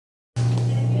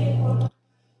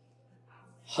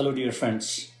Hello, dear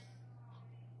friends.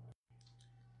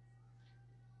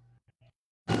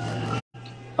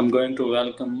 I'm going to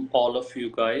welcome all of you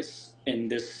guys in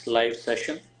this live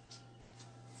session.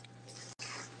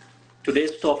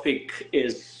 Today's topic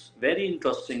is very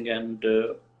interesting and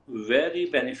very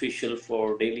beneficial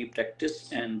for daily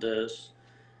practice, and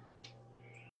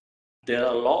there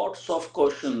are lots of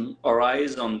questions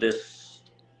arise on this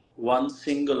one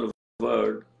single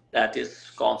word, that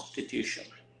is constitution.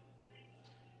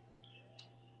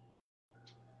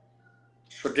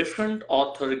 So different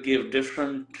author give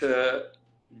different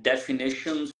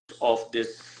definitions of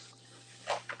this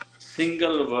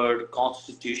single word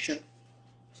constitution,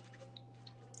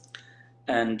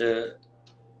 and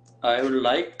I would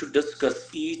like to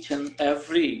discuss each and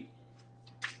every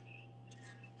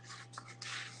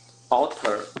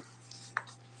author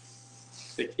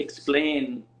which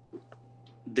explain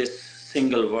this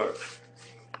single word.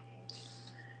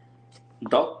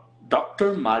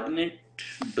 Dr. Margaret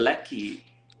Blackie,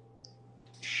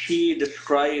 she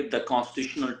described the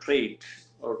constitutional trait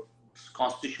or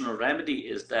constitutional remedy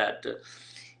is that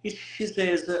she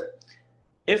says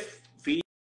if we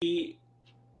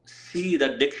see the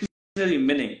dictionary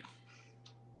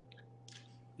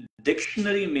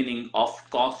meaning of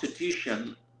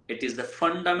constitution, it is the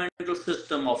fundamental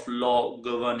system of law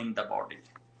governing the body.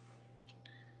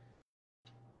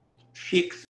 She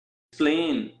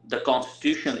explained the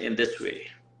constitution in this way.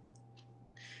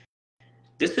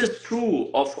 This is true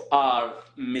of our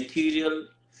material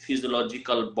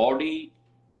physiological body,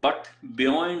 but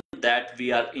beyond that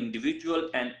we are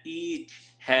individual and each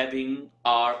having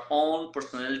our own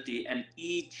personality and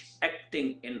each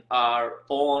acting in our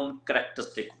own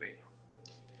characteristic way.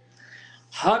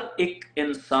 हर एक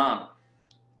इंसान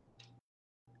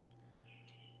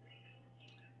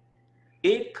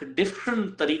एक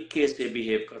different तरीके से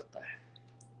behave करता है,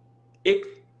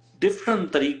 एक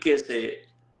different तरीके से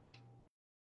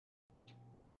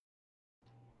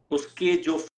उसके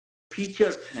जो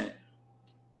फीचर्स हैं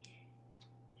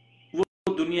वो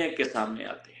दुनिया के सामने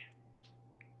आते हैं,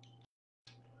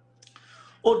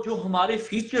 और जो हमारे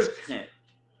फीचर्स हैं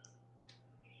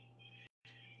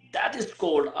that is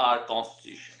called our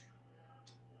constitution.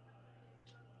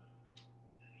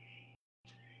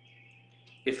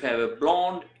 If I have a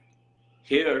blonde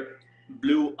hair,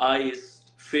 blue eyes,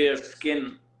 fair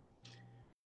skin,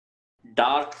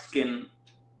 dark skin,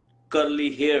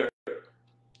 curly hair,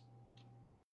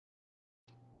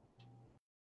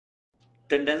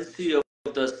 tendency of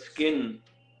the skin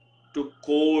to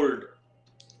cold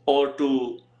or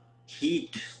to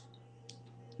heat,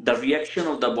 the reaction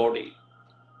of the body,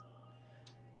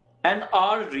 and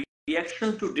our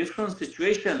reaction to different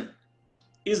situation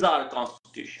is our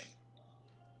constitution.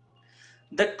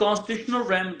 The constitutional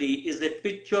remedy is a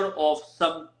picture of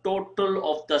sum total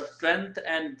of the strength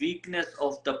and weakness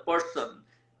of the person,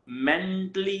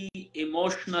 mentally,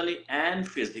 emotionally, and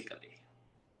physically.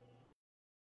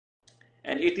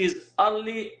 And it is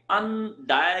early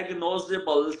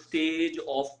undiagnosable stage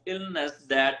of illness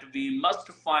that we must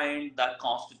find the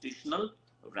constitutional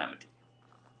remedy.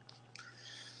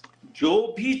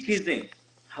 जो भी चीजें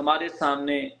हमारे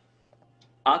सामने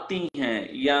आती हैं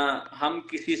या हम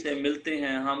किसी से मिलते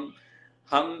हैं,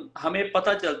 हमें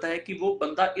पता चलता है कि वो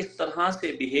बंदा इस तरह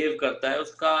से बिहेव करता है,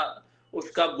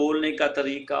 उसका बोलने का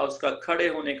तरीका, उसका खड़े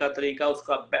होने का तरीका,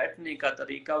 उसका बैठने का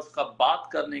तरीका, उसका बात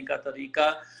करने का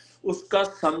तरीका, उसका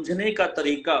समझने का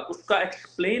तरीका, उसका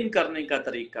एक्सप्लेन करने का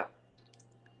तरीका,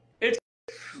 it's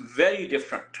very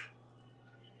different.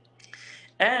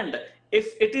 And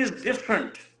if it is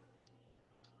different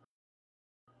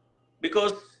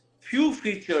because few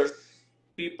features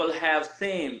people have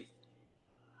same,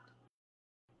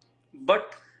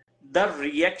 but the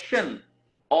reaction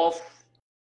of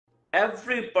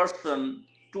every person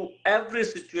to every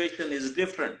situation is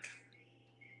different.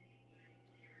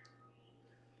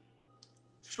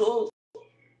 So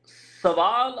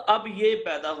सवाल अब ये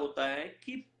पैदा होता है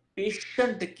कि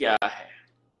पेशेंट क्या है,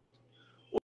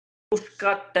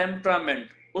 उसका टेम्परामेंट,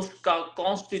 उसका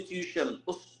कॉन्स्टिट्यूशन,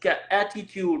 उसका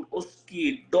एटीट्यूड,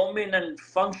 उसकी dominant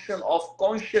function of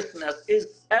consciousness is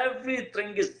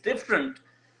everything is different.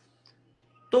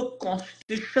 तो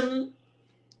कॉन्स्टिट्यूशन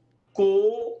को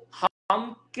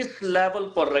हम किस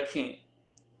लेवल पर रखें,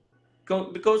 क्यों?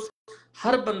 बिकॉज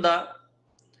हर बंदा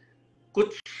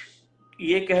कुछ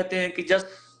ये कहते हैं कि just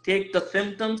take the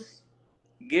symptoms,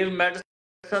 give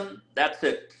medicine, that's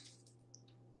it.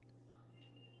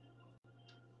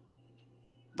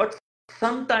 But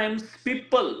sometimes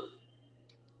people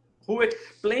who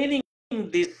explaining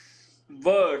this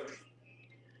word,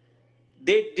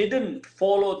 they didn't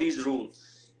follow these rules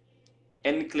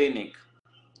in clinic.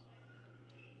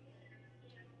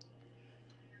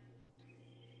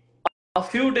 A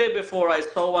few days before, I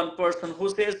saw one person who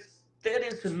says there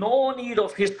is no need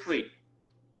of history.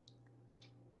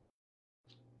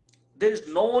 There is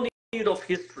no need of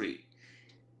history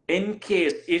in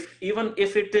case, if even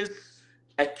if it is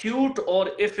acute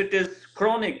or if it is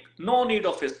chronic, no need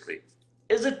of history.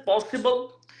 Is it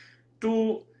possible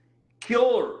to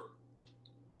cure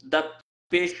the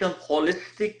patient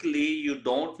holistically? You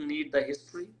don't need the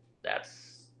history.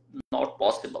 That's not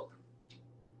possible.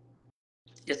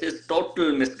 This is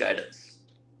total misguidance.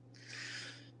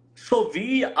 So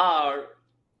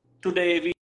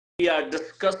today we are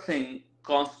discussing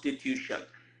constitution.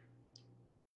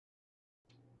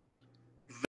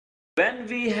 When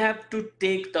we have to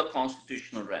take the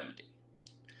constitutional remedy,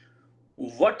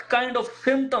 what kind of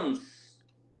symptoms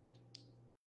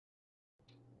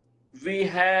we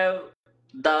have,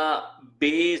 the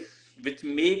base which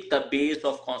make the base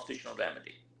of constitutional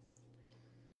remedy.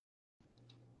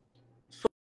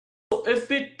 So if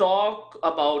we talk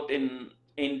about in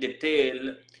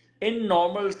detail, in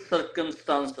normal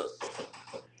circumstances,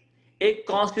 a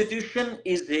constitution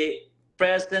is a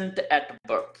present at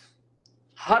birth.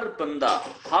 हर बंदा,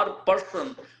 हर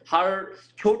person, हर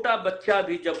छोटा बच्चा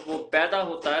भी जब वो पैदा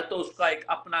होता है तो उसका एक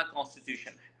अपना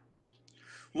कॉन्स्टिट्यूशन है.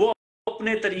 वो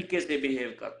अपने तरीके से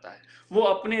बिहेव करता है, वो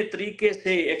अपने तरीके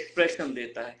से एक्सप्रेशन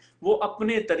देता है, वो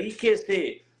अपने तरीके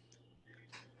से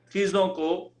चीजों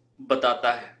को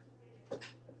बताता है.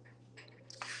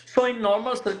 So in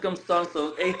normal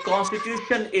circumstances, a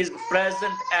constitution is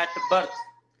present at birth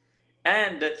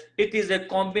and it is a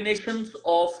combination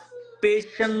of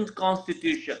patient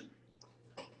constitution.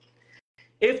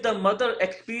 If the mother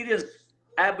experiences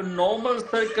abnormal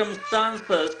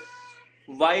circumstances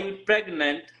while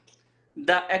pregnant,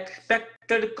 the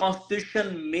expected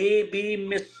constitution may be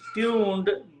mistuned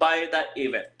by the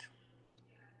event.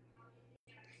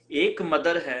 एक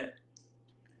mother है,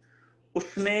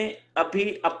 उसने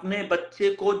अभी अपने बच्चे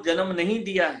को जन्म नहीं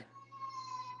दिया है,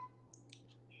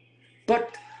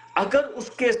 बट अगर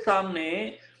उसके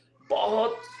सामने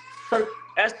बहुत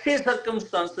ऐसे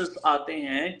सर्कमस्टांसेस आते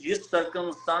हैं जिस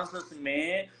सर्कमस्टांसेस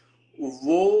में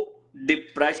वो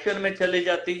डिप्रेशन में चले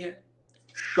जाती है,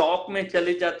 शॉक में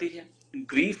चली जाती है,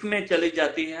 ग्रीफ में चली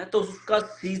जाती है, तो उसका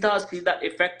सीधा सीधा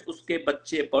इफेक्ट उसके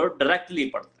बच्चे पर डायरेक्टली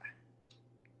पड़ता है.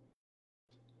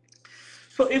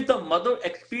 So if the mother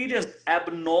experienced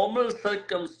abnormal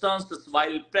circumstances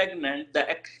while pregnant, the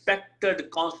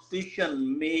expected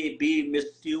constitution may be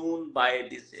mistuned by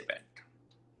this event.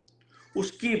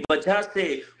 उसकी वजह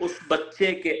से उस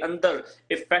बच्चे के अंदर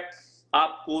इफेक्ट्स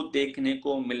आपको देखने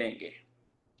को मिलेंगे.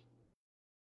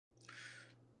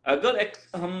 अगर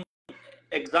हम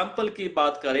एग्जाम्पल की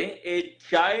बात करें, a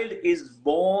child is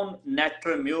born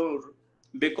premature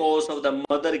because of the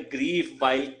mother grief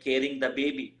while carrying the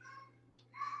baby,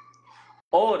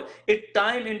 or it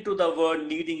time into the world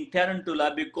needing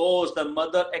tarantula because the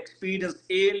mother experienced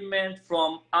ailment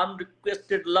from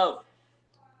unrequited love.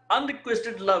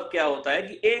 Unrequited love क्या होता है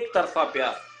कि एक तरफा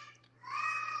प्यार.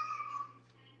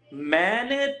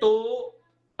 मैंने तो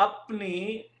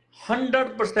अपनी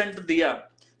 100% दिया,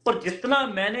 पर जितना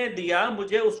मैंने दिया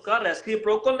मुझे उसका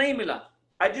रेसिप्रोकल नहीं मिला.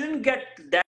 I didn't get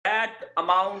that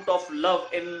amount of love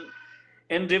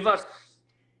in reverse.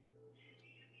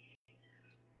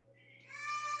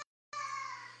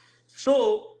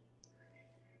 So,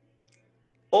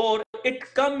 or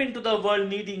it come into the world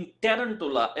needing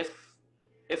tarantula.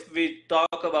 If we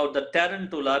talk about the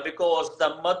tarantula, because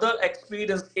the mother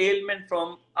experienced ailment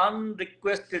from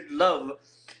unrequested love,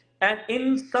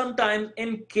 and sometimes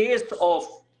in case of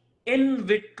in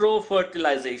vitro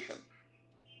fertilization,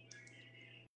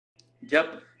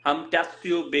 जब हम test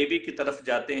tube baby की तरफ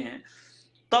जाते हैं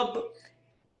तब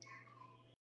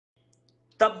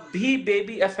भी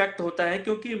baby affect होता है,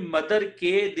 क्योंकि मदर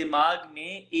के दिमाग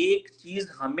में एक चीज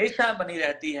हमेशा बनी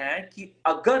रहती है कि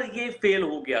अगर ये फेल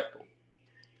हो गया तो,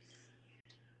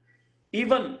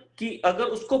 इवन कि अगर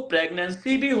उसको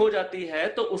प्रेगनेंसी भी हो जाती है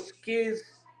तो उसके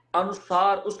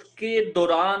अनुसार उसके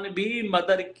दौरान भी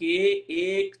मदर के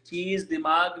एक चीज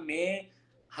दिमाग में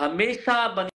हमेशा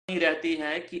बनी रहती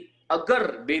है कि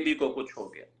अगर बेबी को कुछ हो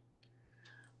गया,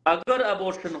 अगर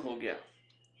अबॉर्शन हो गया,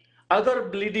 अगर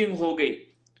ब्लीडिंग हो गई,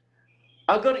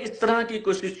 अगर इस तरह की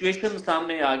कोई सिचुएशन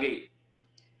सामने आ गई,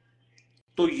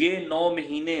 तो ये 9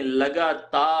 महीने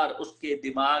लगातार उसके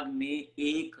दिमाग में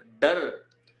एक डर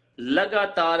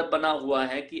लगातार बना हुआ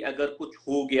है कि अगर कुछ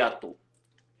हो गया तो.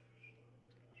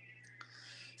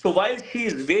 So while she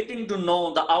is waiting to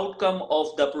know the outcome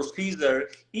of the procedure,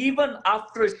 even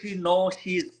after she knows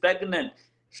she is pregnant,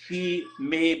 she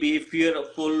may be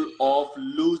fearful of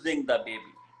losing the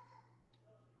baby.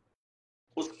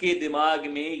 उसके दिमाग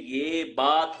में ये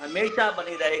बात हमेशा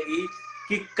बनी रहेगी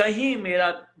कि कहीं मेरा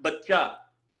बच्चा,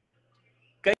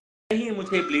 कहीं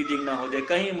मुझे ब्लीडिंग ना हो जाए,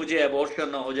 कहीं मुझे एबॉर्शन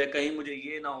ना हो जाए, कहीं मुझे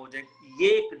ये ना हो जाए। ये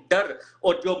एक डर,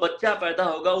 और जो बच्चा पैदा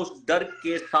होगा उस डर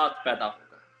के साथ पैदा होगा।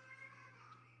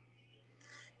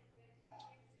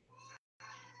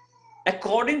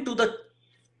 According to the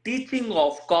teaching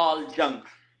of Carl Jung,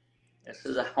 this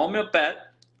is a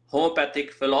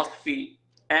homeopathic philosophy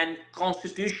and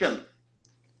constitution.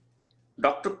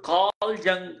 Doctor Karl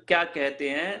जंग क्या कहते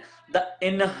हैं? The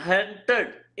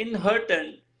inherited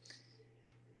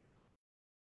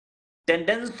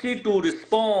tendency to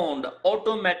respond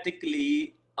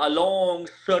automatically along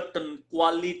certain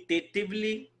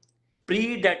qualitatively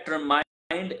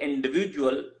predetermined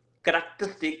individual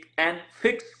characteristic and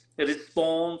fixed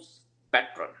response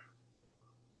pattern.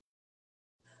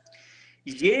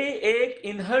 ये एक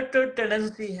इनहर्टेड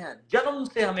tendency है, जन्म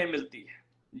से हमें मिलती है,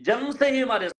 जन्म से ही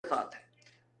हमारे साथ है।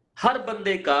 हर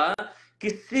बंदे का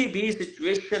किसी भी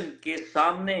सिचुएशन के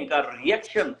सामने का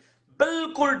रिएक्शन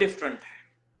बिल्कुल डिफरेंट है।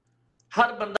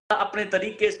 हर बंदा अपने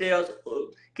तरीके से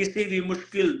किसी भी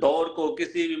मुश्किल दौर को,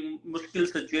 किसी भी मुश्किल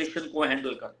सिचुएशन को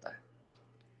हैंडल करता है।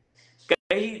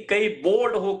 कई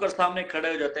बोर्ड होकर सामने खड़े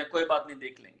हो जाते हैं, कोई बात नहीं,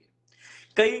 देख लेंगे।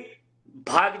 कई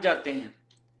भाग जाते हैं,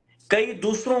 कई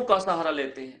दूसरों का सहारा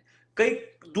लेते हैं, कई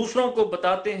दूसरों को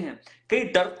बताते हैं, कई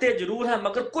डरते जरूर हैं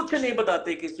मगर कुछ नहीं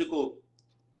बताते किसी को।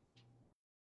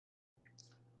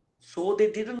 So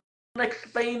they didn't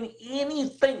explain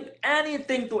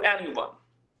anything to anyone.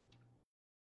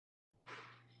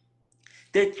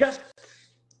 They just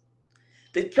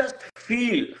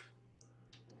feel,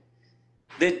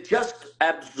 they just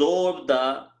absorb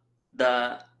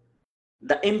the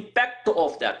impact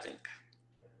of that thing.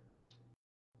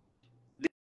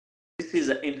 This is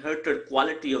an inherited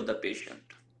quality of the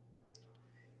patient,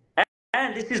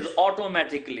 and this is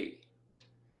automatically,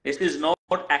 this is not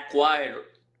acquired.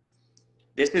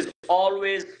 This is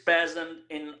always present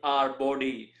in our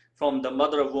body from the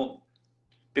mother womb,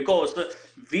 because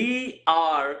we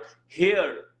are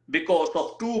here because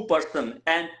of two person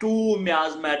and two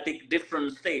miasmatic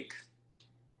different state,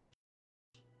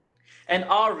 and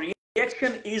our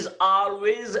reaction is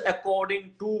always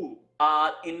according to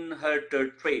our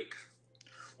inherited trait.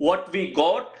 What we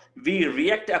got, we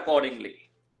react accordingly.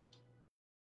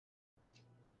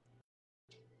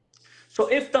 So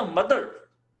if the mother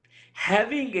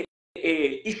having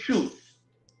a issues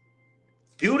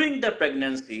during the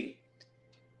pregnancy,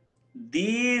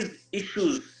 these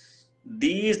issues,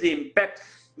 these impacts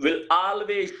will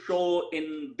always show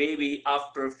in baby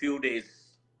after a few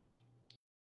days.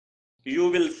 You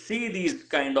will see these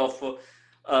kind of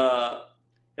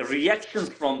reactions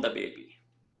from the baby.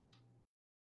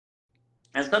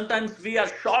 And sometimes we are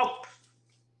shocked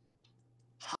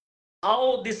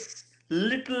how this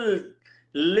little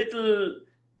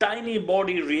tiny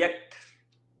body react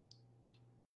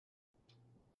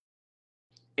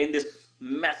in this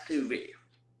massive way.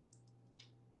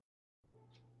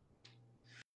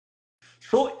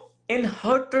 So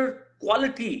inherited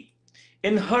quality,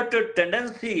 inherited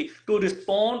tendency to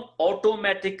respond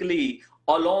automatically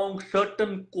along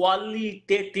certain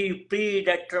qualitative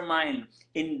predetermined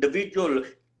individual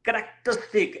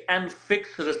characteristic and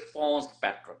fixed response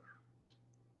pattern.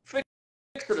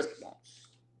 Fixed response.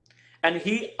 And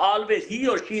he or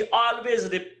she always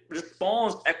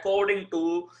responds according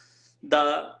to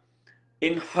the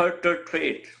inherited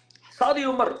trait. सारी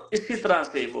उम्र इसी तरह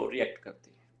से वो react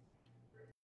करती है।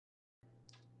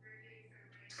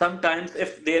 Sometimes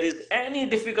if there is any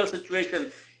difficult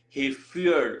situation, he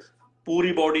feared,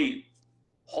 पूरी body,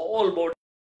 whole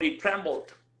body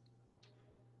trembled,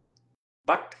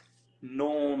 but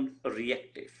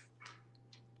non-reactive.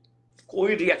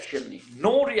 कोई reaction नहीं,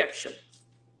 no reaction.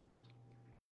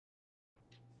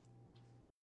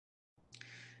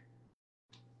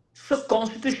 So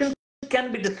constitution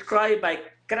can be described by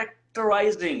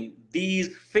characterizing these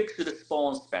fixed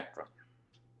response patterns.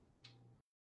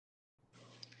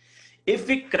 If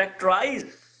we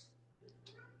characterize,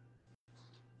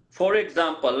 for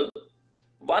example,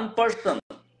 one person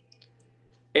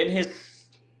in his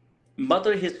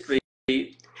mother history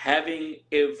having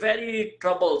a very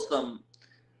troublesome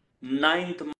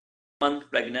 9th month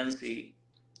pregnancy,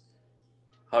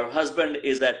 her husband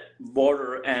is at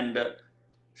border and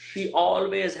she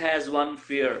always has one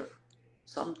fear: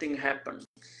 something happens.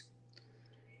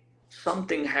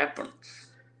 Something happens.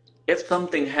 If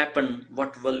something happens,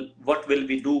 what will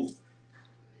we do?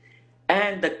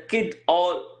 And the kid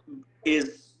all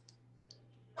is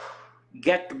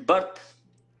get birth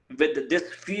with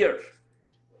this fear.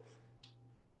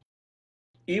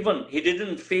 even he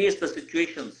didn't face the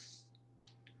situations,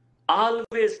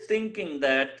 always thinking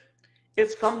that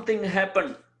if something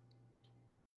happened,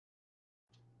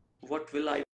 what will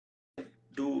I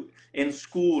do in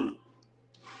school?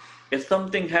 If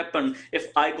something happened, if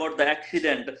I got the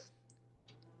accident,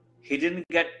 he didn't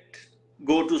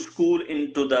go to school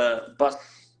into the bus.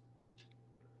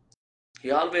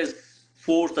 He always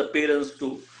forced the parents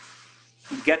to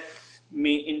get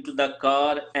me into the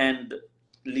car and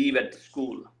leave at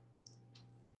school.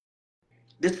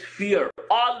 This fear,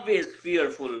 always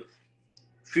fearful,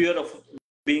 fear of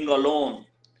being alone,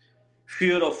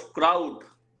 fear of crowd,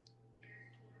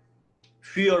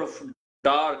 fear of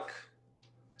dark.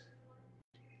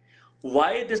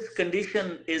 Why this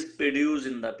condition is produced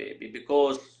in the baby?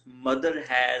 Because mother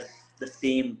has the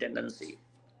same tendency.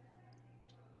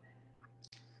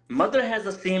 Mother has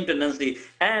the same tendency,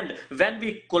 and when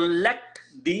we collect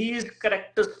these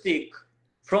characteristics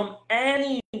from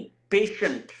any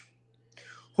patient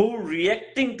who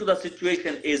reacting to the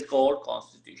situation is called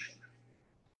constitution.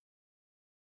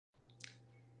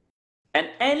 And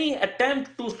any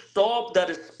attempt to stop the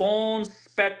response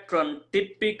pattern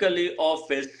typically of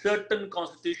a certain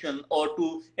constitution or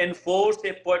to enforce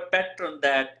a pattern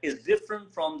that is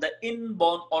different from the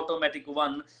inborn automatic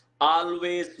one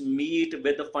always meet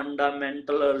with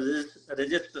fundamental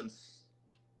resistance.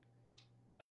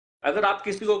 अगर आप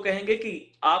किसी को कहेंगे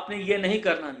कि आपने ये नहीं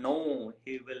करना, no,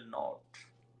 he will not.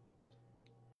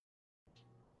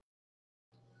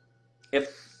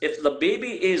 If the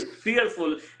baby is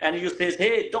fearful and you say,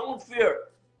 hey, don't fear,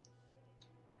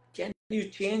 can you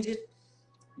change it?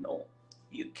 No,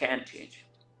 you can't change it.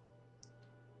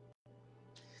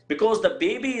 Because the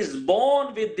baby is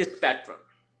born with this pattern.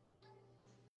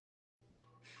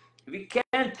 We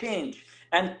can't change,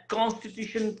 and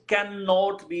constitution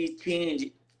cannot be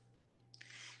changed.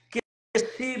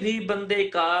 किसी भी बंदे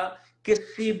का,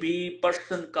 किसी भी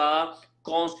person का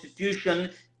constitution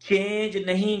change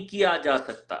नहीं किया जा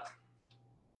सकता.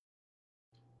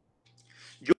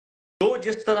 जो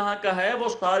जिस तरह का है वो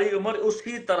सारी उम्र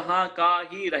उसी तरह का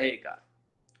ही रहेगा.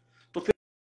 तो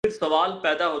फिर सवाल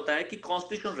पैदा होता है कि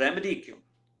कॉन्स्टिट्यूशन रेमेडी क्यों?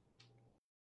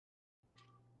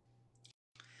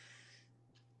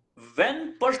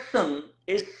 When person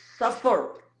is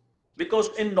suffered, because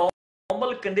in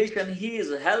normal condition he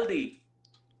is healthy,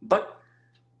 but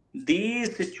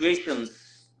these situations,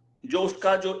 जो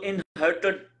उसका जो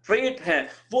inherited trait है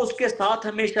वो उसके साथ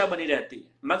हमेशा बनी रहती है,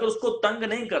 मगर उसको तंग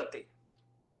नहीं करती.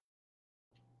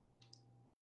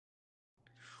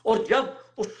 और जब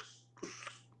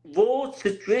वो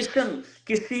सिचुएशन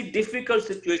किसी डिफिकल्ट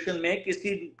सिचुएशन में,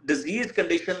 किसी डिजीज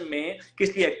कंडीशन में,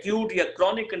 किसी एक्यूट या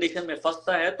क्रॉनिक कंडीशन में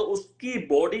फंसता है, तो उसकी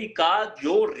बॉडी का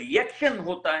जो रिएक्शन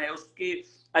होता है उसके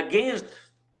against,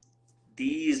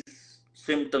 these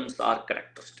symptoms are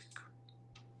characteristic.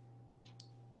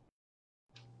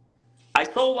 I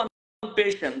saw one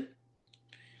patient,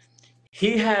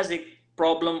 he has a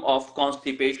problem of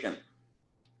constipation,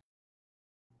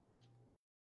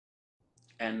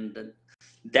 and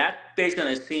that patient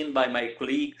is seen by my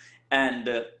colleague, and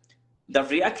the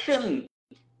reaction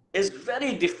is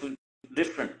very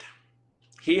different.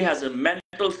 He has a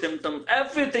mental symptom,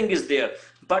 everything is there,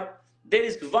 but there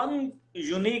is one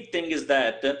unique thing is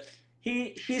that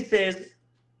she says,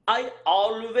 I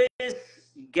always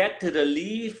get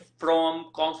relief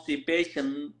from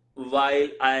constipation while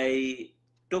I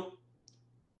took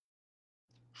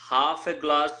half a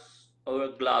glass or a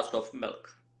glass of milk.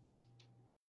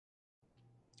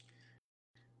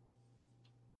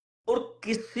 और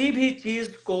किसी भी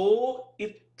चीज को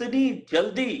इतनी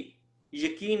जल्दी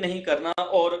यकीन नहीं करना.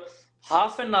 और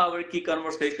हाफ एन आवर की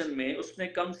कन्वर्सेशन में उसने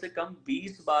कम से कम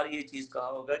 20 बार ये चीज कहा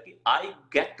होगा कि I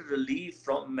get relief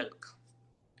from milk.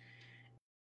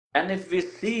 And if we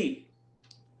C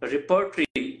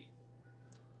repertory,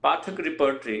 Pathak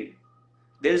repertory,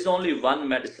 there is only one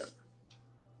medicine,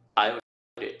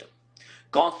 Ayurveda.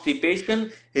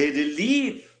 Constipation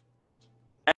relief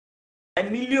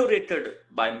ameliorated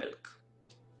by milk.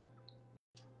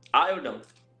 Iodine.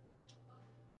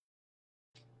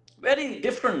 Very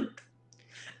different.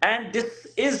 And this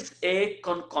is a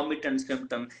concomitant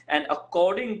symptom. And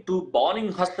according to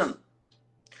Bonninghausen,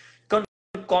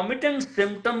 concomitant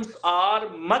symptoms are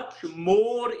much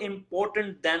more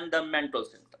important than the mental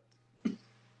symptom.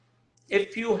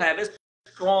 If you have a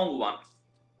strong one.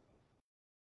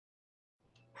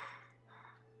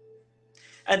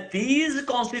 And these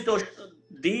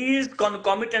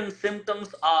concomitant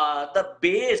symptoms are the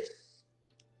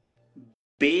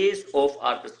base of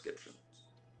our prescription.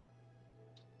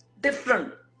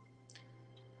 Different.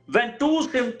 When two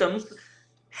symptoms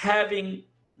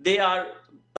they are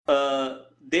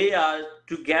they are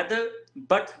together,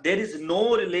 but there is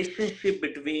no relationship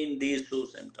between these two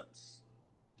symptoms.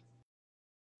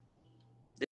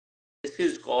 This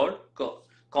is called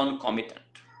concomitant.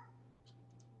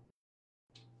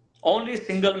 Only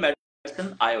single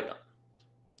medicine, iodine.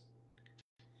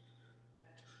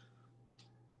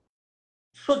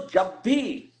 So जब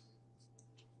भी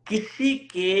किसी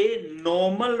के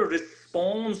normal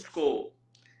response को,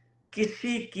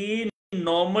 किसी की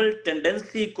normal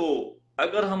tendency को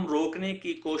अगर हम रोकने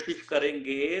की कोशिश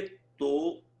करेंगे तो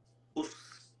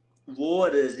वो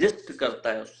रेजिस्ट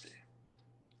करता है, उससे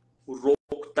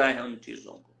रोकता है उन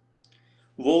चीजों को,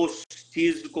 वो उस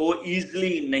चीज को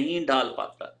इजीली नहीं डाल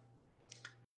पाता.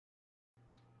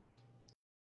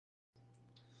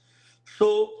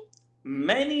 So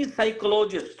many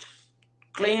psychologists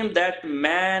claim that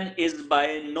man is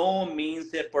by no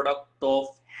means a product of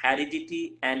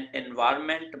heredity and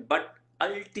environment, but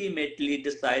ultimately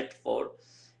decides for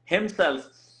himself.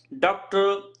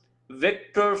 Dr.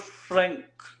 Viktor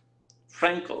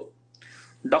Frankl,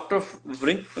 Dr.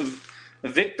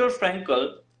 Viktor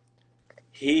Frankl,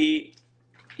 he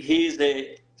is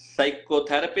a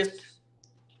psychotherapist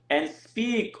and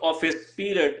speak of his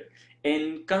period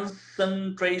in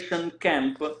concentration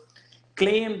camp,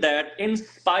 claim that in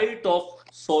spite of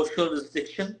social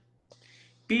restriction,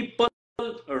 people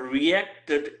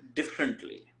reacted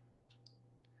differently.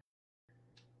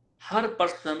 Her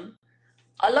person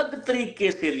अलग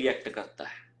तरीके से react करता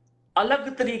है,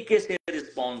 अलग तरीके से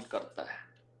response करता है.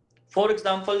 फॉर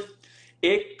एग्जाम्पल,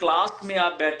 एक क्लास में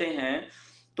आप बैठे हैं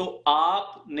तो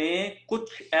आपने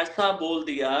कुछ ऐसा बोल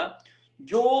दिया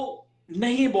जो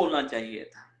नहीं बोलना चाहिए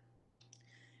था.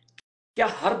 क्या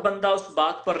हर बंदा उस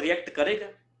बात पर रिएक्ट करेगा?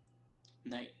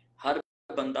 नहीं, हर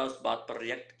बंदा उस बात पर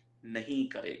रिएक्ट नहीं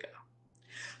करेगा.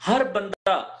 हर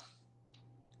बंदा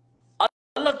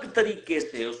अलग तरीके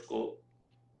से उसको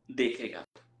देखेगा.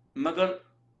 मगर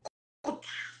कुछ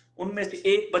उनमें से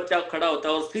एक बच्चा खड़ा होता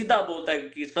है और सीधा बोलता है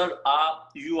कि सर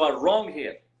आप, you are wrong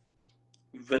here,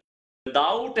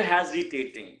 without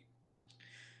hesitating,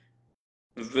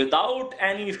 without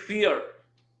any fear,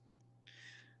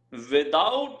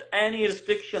 without any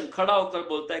restriction, खड़ा होकर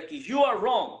बोलता है कि you are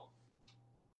wrong.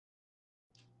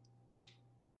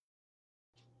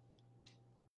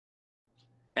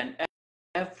 And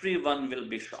everyone will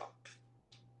be shocked.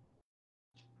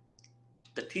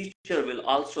 The teacher will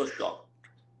also shocked.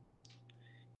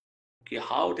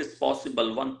 How it is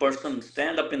possible one person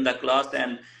stand up in the class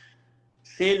and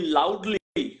say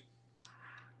loudly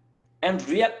and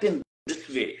react in this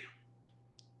way.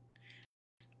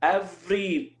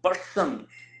 Every person,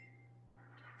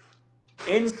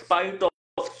 in spite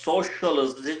of social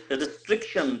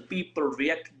restriction, people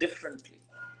react differently.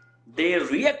 They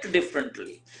react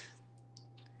differently.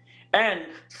 And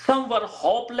some were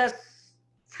hopeless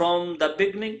from the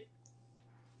beginning.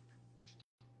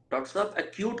 Doctor साहब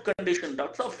acute condition,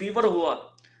 doctor साहब fever हुआ,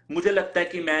 मुझे लगता है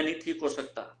कि मैं नहीं ठीक हो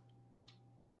सकता,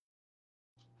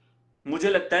 मुझे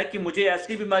लगता है कि मुझे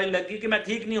ऐसी बीमारी लगी कि मैं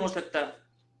ठीक नहीं हो सकता.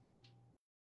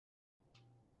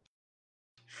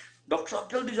 डॉक्टर साहब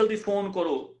जल्दी जल्दी फोन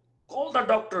करो, कॉल द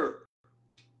डॉक्टर.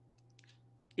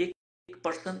 एक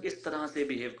पर्सन इस तरह से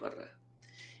बिहेव कर रहा है.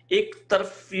 एक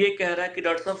तरफ ये कह रहा है कि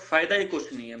डॉक्टर साहब फायदा ही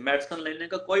कुछ नहीं है, मेडिसिन लेने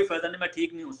का कोई फायदा नहीं, मैं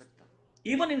ठीक नहीं हो सकता,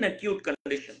 even in acute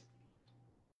condition.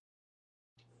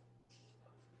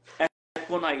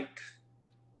 Aconite,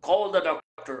 call the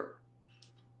doctor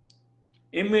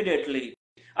immediately,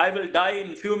 I will die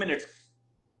in few minutes.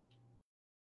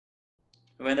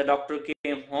 When the doctor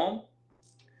came home,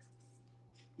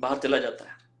 बाहर चला जाता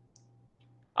है.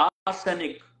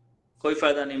 आर्सेनिक, कोई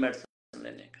फायदा नहीं मेडिसिन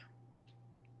लेने का.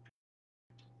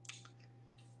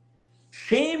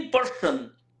 Same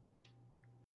person,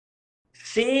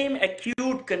 same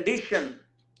acute condition,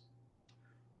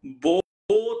 both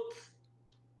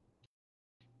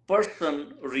person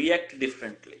react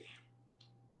differently.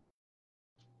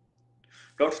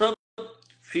 Doctor साहब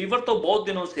फीवर तो बहुत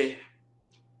दिनों से है,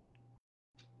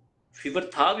 फीवर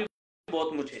था भी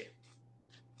बहुत मुझे,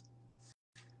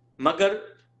 मगर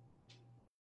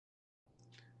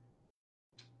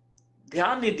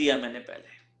ध्यान नहीं दिया मैंने पहले,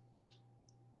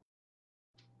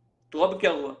 तो अब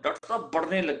क्या हुआ? डॉक्टर साहब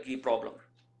बढ़ने लगी प्रॉब्लम,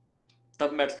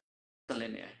 तब मेडिसिन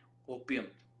लेने आए, ओपियम.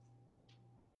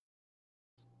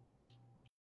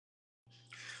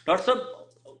 डॉक्टर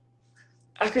साहब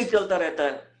ऐसे ही चलता रहता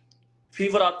है,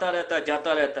 फीवर आता रहता है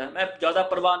जाता रहता है, मैं ज्यादा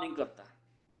परवाह नहीं करता.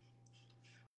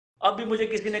 अब भी मुझे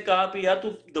किसी ने कहा कि यार तू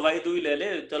दवाई ले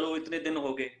ले, चलो इतने दिन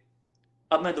हो गए,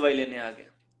 अब मैं दवाई लेने आ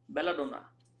गया, belladonna,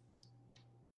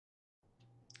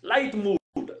 light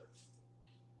mood,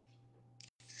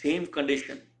 same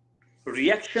condition,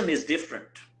 reaction is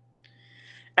different.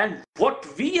 And what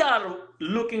we are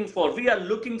looking for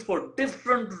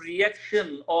different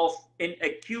reaction of in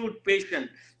acute patient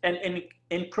and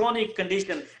in chronic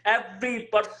condition. Every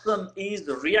person is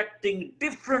reacting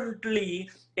differently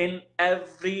in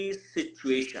every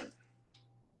situation.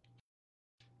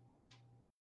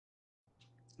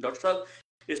 Doctor साहब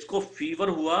इसको fever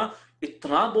हुआ,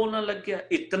 इतना बोलने लग गया,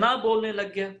 इतना बोलने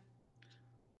लग गया।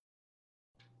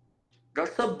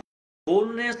 डॉक्टर साहब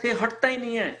बोलने से हटता ही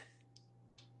नहीं है।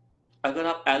 अगर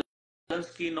आप एलन्स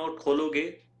की नोट खोलोगे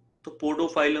तो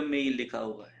पोडोफाइलम में ही लिखा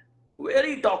हुआ है,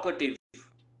 वेरी टॉकेटिव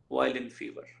व्हाइल इन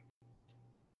फीवर।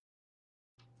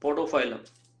 पोडोफाइलम।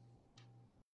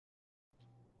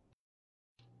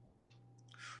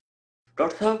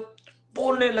 डॉक्टर साहब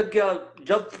बोलने लग गया,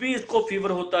 जब भी इसको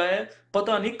फीवर होता है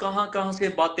पता नहीं कहां कहां से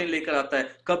बातें लेकर आता है,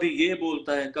 कभी ये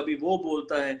बोलता है, कभी वो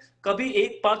बोलता है, कभी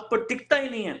एक बात पर टिकता ही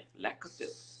नहीं है।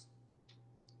 लैक्सिस,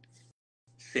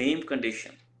 same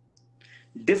condition,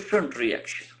 different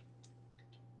reaction.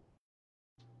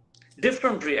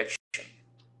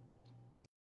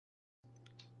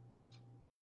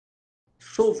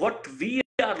 So what we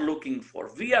are looking for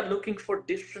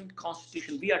different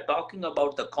constitution. We are talking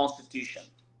about the constitution.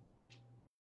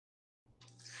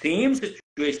 Same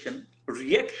situation,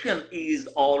 reaction is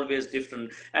always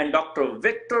different. And Dr.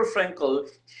 Viktor Frankl,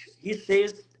 he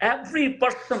says every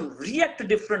person react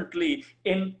differently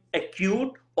in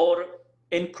acute or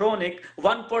in chronic.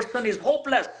 One person is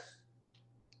hopeless.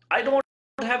 I don't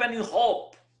have any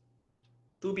hope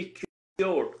to be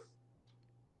cured.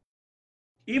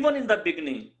 Even in the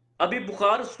beginning, अभी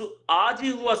बुखार आज ही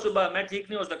हुआ सुबह, मैं ठीक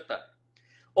नहीं हो सकता,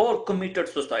 और committed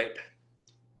suicide.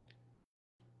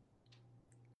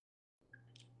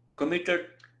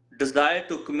 Desire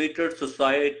to commit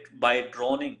suicide by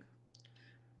drowning,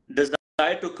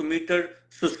 desire to commit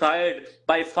suicide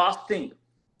by fasting,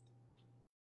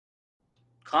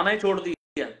 खाना ही छोड़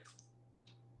दिया,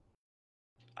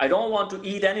 I don't want to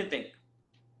eat anything.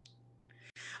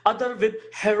 Other with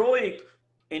heroic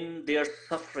in their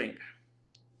suffering,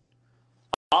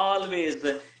 always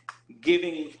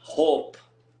giving hope,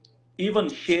 even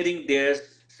sharing their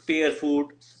spare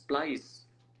food supplies.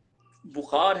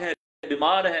 बुखार है,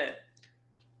 बीमार है,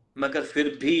 मगर फिर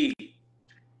भी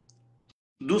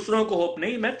दूसरों को होप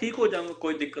नहीं, मैं ठीक हो जाऊंगा,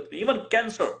 कोई दिक्कत नहीं. Even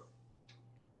cancer,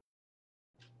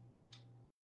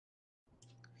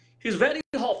 he is very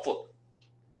hopeful.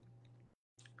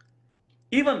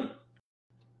 Even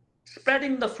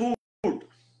spreading the food,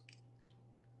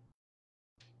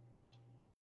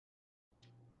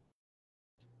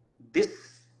 this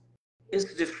is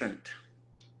different.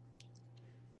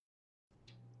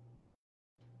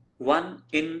 One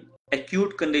in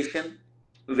acute condition,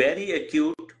 very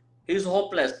acute, is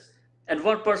hopeless, and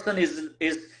one person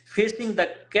is facing the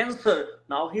cancer.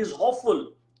 Now he is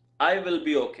hopeful, I will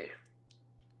be okay,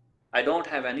 I don't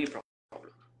have any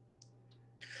problem.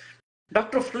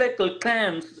 Dr. Frankl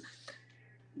claims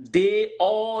they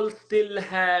all still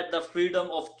had the freedom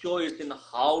of choice in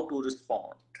how to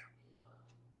respond.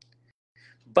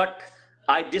 But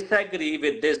I disagree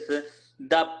with this,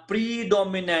 the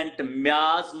predominant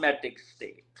miasmatic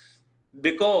state,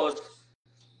 because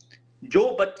जो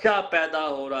बच्चा पैदा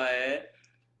हो रहा है,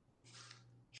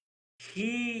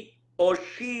 he or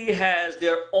she has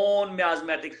their own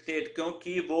miasmatic state,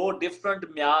 क्योंकि वो different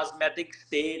miasmatic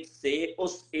state से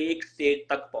उस एक state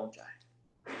तक पहुंचा है.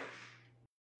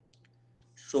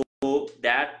 So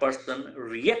that person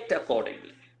react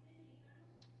accordingly.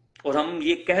 और हम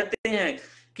ये कहते हैं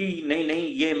कि नहीं नहीं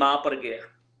ये माँ पर गया,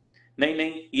 नहीं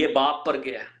नहीं ये बाप पर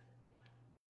गया.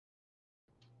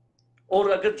 और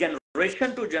अगर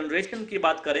जनरेशन टू जनरेशन की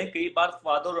बात करें, कई बार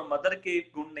फादर और मदर के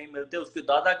गुण नहीं मिलते, उसके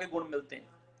दादा के गुण मिलते हैं,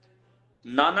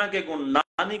 नाना के गुण,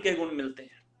 नानी के गुण मिलते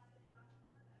हैं.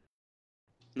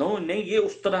 नो नहीं ये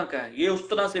उस तरह का है, ये उस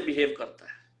तरह से बिहेव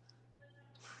करता है.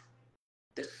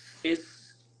 This is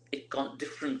a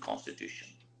different constitution.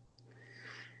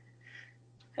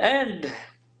 And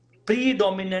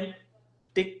predominant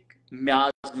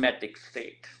miasmatic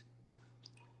state,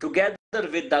 together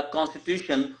with the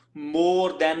constitution,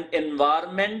 more than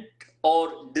environment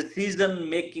or decision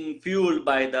making fueled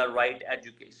by the right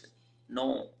education.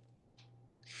 No.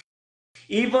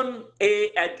 Even a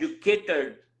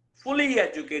educated, fully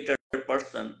educated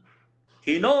person,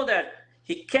 he knows that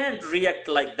he can't react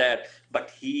like that,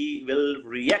 but he will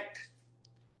react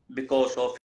because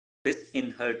of his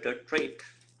inherited trait.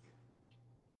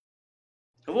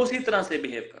 वो उसी तरह से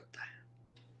behave करता है.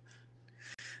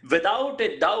 Without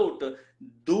a doubt,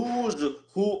 those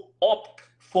who opt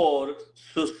for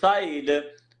suicide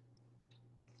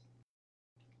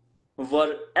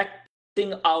were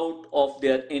out of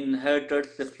their inherited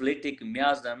syphilitic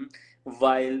miasm,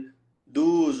 while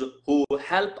those who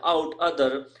help out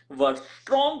others were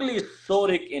strongly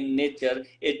psoric in nature,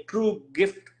 a true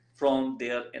gift from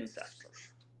their ancestors.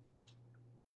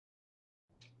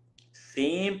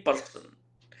 Same person,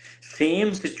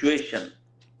 same situation,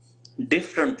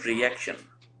 different reaction.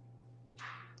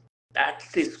 That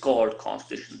is called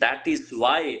constitution. That is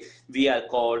why we are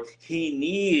called, he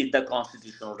needs the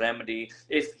constitutional remedy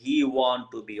if he want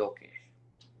to be okay.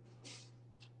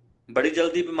 बड़ी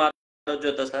जल्दी बीमार हो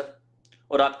जाता sir,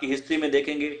 और आपकी history में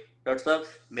देखेंगे doctor साहब,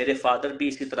 मेरे फादर भी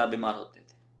इसी तरह बीमार होते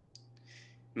थे,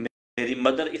 मेरी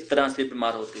मदर इस तरह से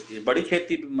बीमार होती थी, बड़ी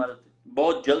छेती बीमार होती थी,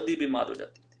 बहुत जल्दी बीमार हो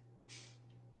जाती थी.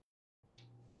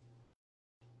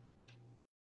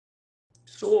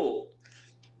 So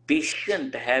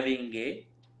patient having a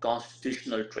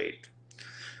constitutional trait.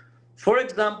 For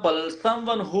example,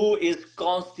 someone who is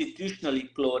constitutionally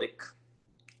choleric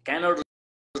cannot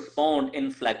respond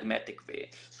in phlegmatic way.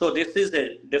 So this is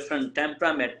a different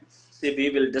temperament. See, we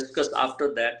will discuss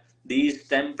after that these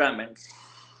temperaments,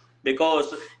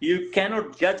 because you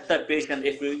cannot judge the patient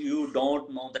if you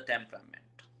don't know the temperament.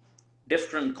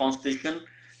 Different constitution,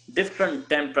 different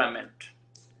temperament,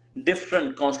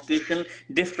 different constitution,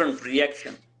 different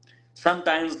reaction.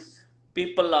 Sometimes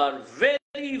people are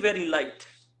very, very light,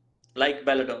 like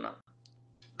belladonna,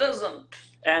 doesn't,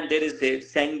 and there is a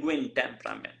sanguine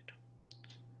temperament.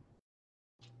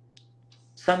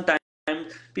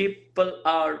 Sometimes people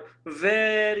are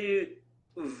very,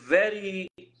 very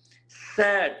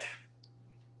sad,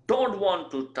 don't want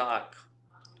to talk,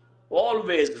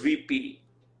 always weepy,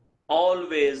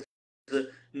 always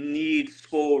need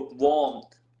support,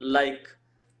 warmth, like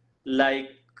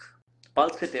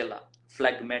pulsatilla,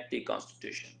 phlegmatic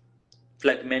constitution,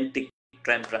 phlegmatic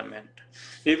temperament.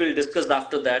 We will discuss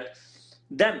after that.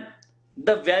 Then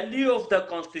the value of the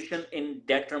constitution in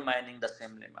determining the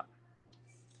semblema.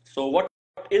 So what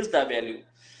is the value?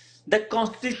 The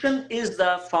constitution is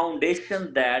the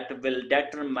foundation that will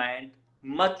determine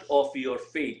much of your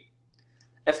fate.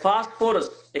 A phosphorus,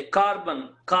 a carbon,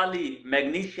 kali,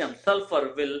 magnesium,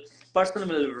 sulfur person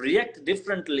will react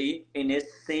differently in a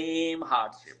same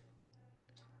hardship.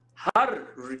 Her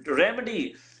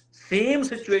remedy same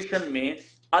situation में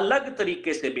अलग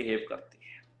तरीके से behave करती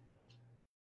है.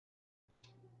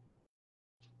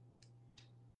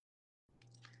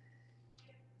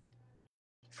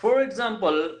 For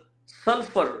example,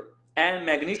 sulfur and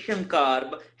magnesium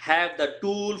carb have the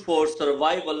tool for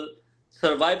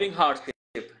surviving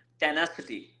hardship,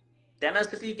 tenacity.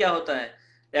 Tenacity क्या होता है?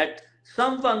 That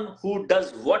someone who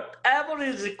does whatever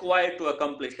is required to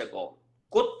accomplish a goal.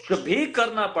 कुछ भी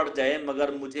करना पड़ जाए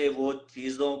मगर मुझे वो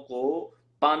चीजों को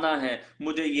पाना है,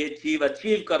 मुझे ये चीज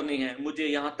अचीव करनी है, मुझे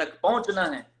यहां तक पहुंचना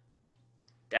है.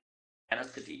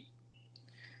 Tenacity.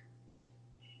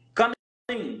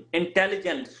 Cunning,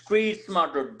 intelligent, street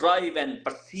smarter, drive and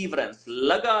perseverance.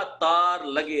 लगातार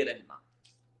लगे रहना.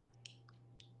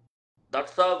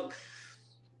 डॉक्टर साहब,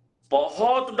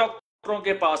 बहुत डॉक्टरों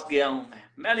के पास गया हूं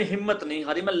मैंने हिम्मत नहीं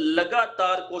हारी, मैं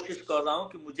लगातार कोशिश कर रहा हूं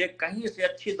कि मुझे कहीं से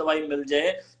अच्छी दवाई मिल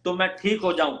जाए तो मैं ठीक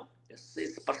हो जाऊं.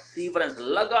 परसीवरेंस,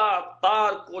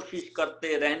 लगातार कोशिश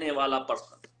करते रहने वाला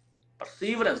person.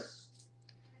 Perseverance,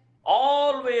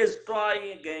 always try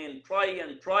again, try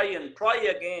and try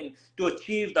again to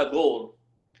achieve the goal.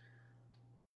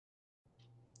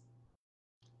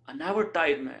 I never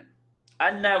tired, man.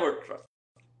 I never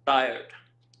tired.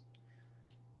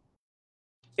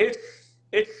 It's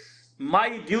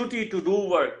my duty to do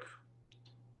work.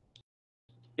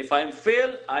 If I'm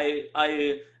fail, I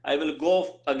will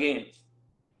go again.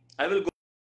 I will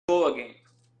go again.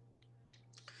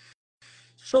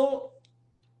 So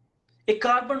a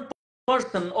carbon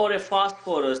person or a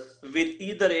phosphorus with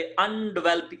either a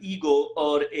undeveloped ego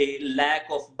or a lack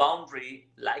of boundary,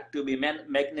 like to be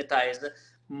magnetized,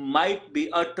 might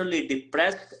be utterly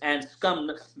depressed and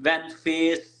succumb when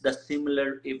faced the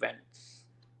similar events.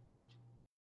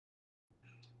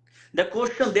 The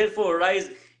question therefore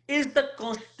arises, is the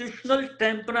constitutional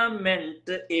temperament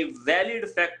a valid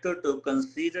factor to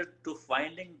consider to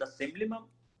finding the semblema?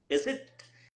 Is it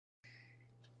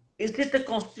a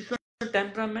constitutional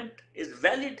temperament is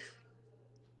valid?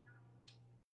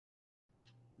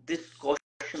 This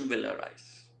question will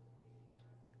arise.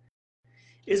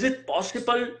 Is it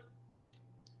possible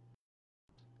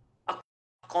a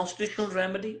constitutional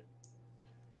remedy?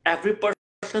 Every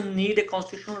person need a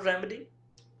constitutional remedy?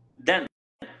 Then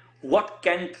what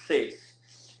Kant says?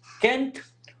 Kant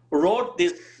wrote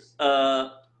this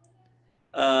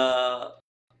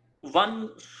one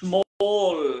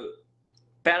small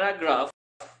paragraph,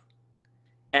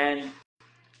 and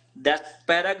That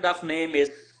paragraph name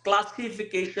is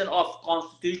Classification of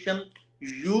Constitution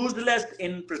Useless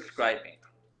in Prescribing.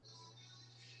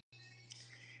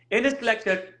 In his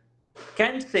lecture,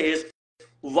 Kent says,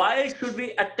 why should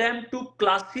we attempt to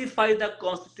classify the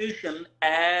Constitution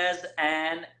as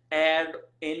an ad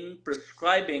in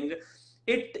prescribing?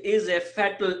 It is a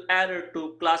fatal error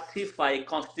to classify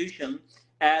Constitution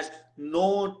as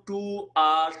no two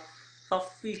are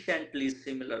sufficiently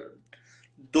similar.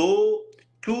 Though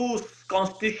two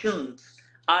constitutions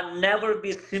are never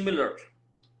be similar.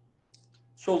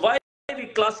 So why we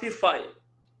classify?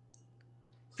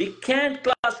 We can't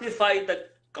classify the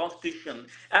constitution.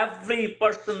 Every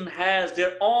person has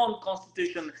their own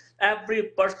constitution. Every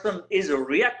person is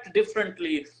react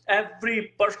differently.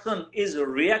 Every person is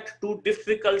react to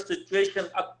difficult situation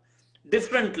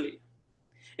differently.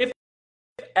 If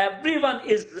everyone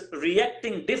is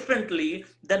reacting differently,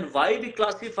 then why we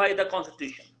classify the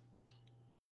constitution?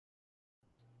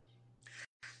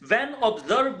 When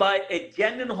observed by a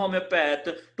genuine homeopath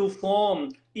to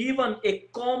form even a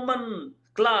common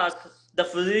class, the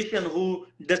physician who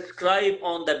describe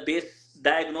on the base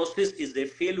diagnosis is a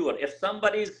failure. If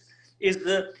somebody is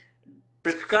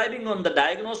prescribing on the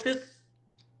diagnosis,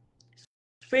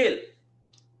 fail.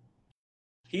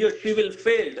 He or she will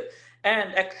fail,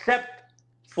 and except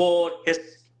for his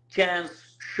chance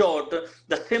shot,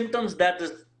 the symptoms that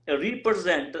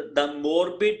represent the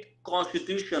morbid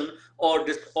constitution or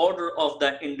disorder of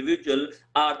the individual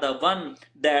are the one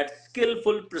that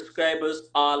skillful prescribers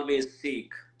always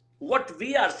seek. What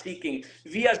we are seeking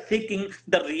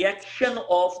the reaction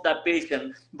of the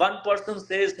patient. One person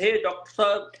says, hey doctor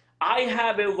sir, I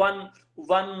have a one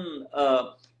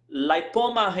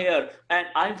lipoma here and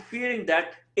I'm fearing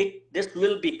that this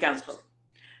will be cancer,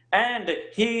 and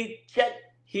he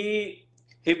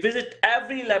visit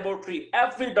every laboratory,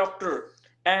 every doctor,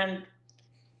 and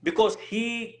because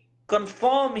he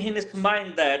confirm in his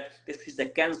mind that this is a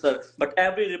cancer, but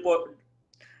every report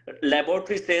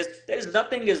laboratory says there is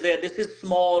nothing is there, this is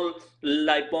small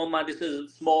lipoma, this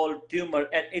is small tumor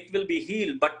and it will be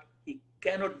healed, but he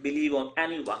cannot believe on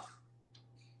anyone.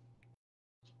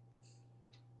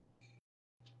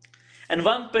 And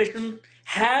one patient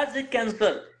has a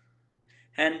cancer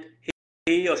and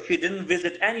he or she didn't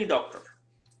visit any doctor.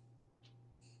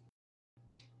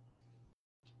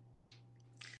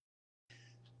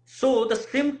 So the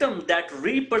symptoms that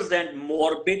represent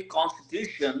morbid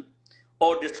constitution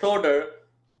or disorder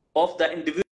of the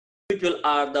individual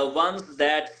are the ones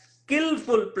that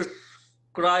skillful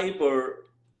prescriber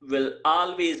will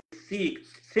always seek.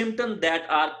 Symptoms that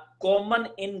are common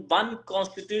in one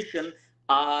constitution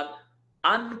are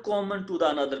uncommon to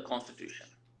the another constitution.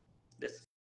 This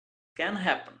can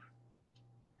happen.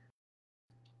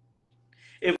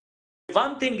 If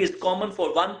one thing is common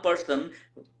for one person,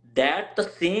 that the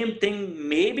same thing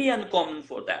may be uncommon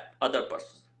for that other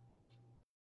person.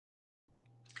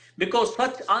 Because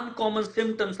such uncommon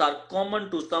symptoms are common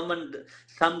to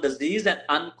some disease and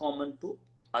uncommon to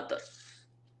others.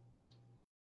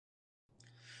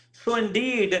 So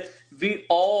indeed, we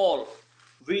all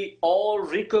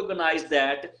recognize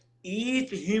that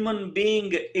each human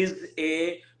being is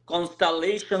a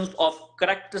constellation of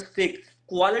characteristic,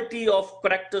 quality of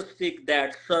characteristic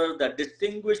that serve that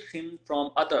distinguish him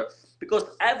from others. Because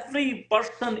every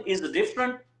person is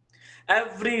different,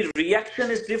 every reaction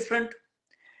is different,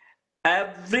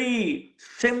 every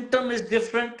symptom is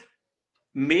different,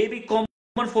 maybe common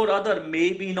for other,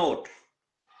 maybe not.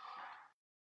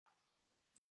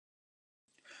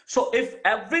 So if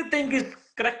everything is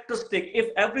characteristic,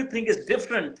 if everything is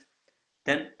different,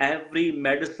 then every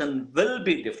medicine will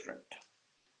be different.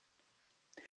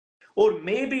 Or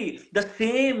maybe the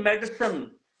same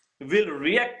medicine will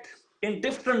react in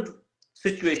different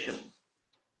situation.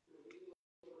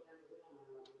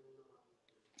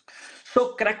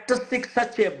 So characteristics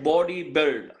such a body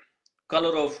build,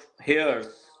 color of hairs,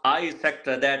 eye,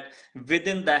 etc., that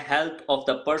within the health of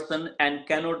the person and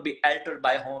cannot be altered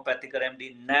by homeopathic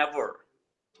remedy, never.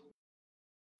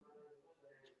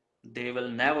 They will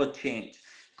never change.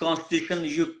 Constitution,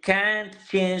 you can't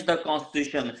change the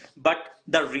constitution, but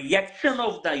the reaction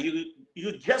of the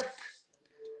you just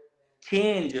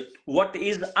change what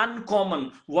is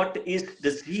uncommon, what is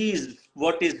disease,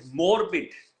 what is morbid.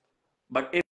 But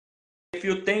if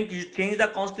you think you change the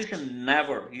constitution,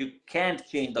 never. You can't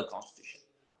change the constitution.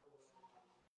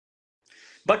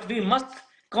 But we must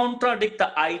contradict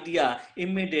the idea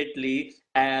immediately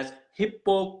as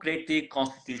Hippocratic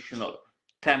constitutional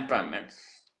temperaments.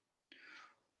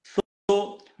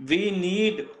 So we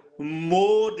need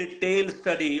more detailed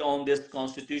study on this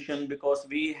constitution because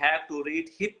we have to read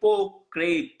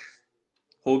Hippocrates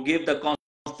who gave the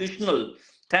constitutional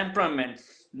temperaments,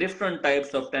 different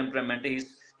types of temperament.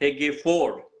 He gave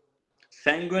four: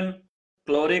 sanguine,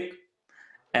 choleric,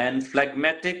 and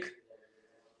phlegmatic,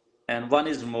 and one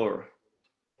is more.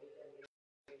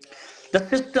 The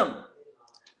system,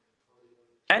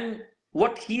 and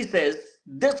what he says,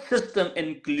 this system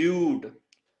include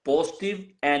positive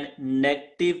and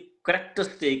negative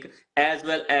characteristic as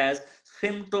well as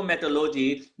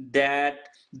symptomatology that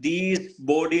these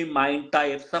body mind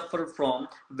types suffer from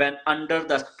when under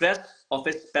the stress of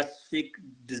a specific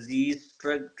disease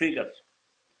trigger,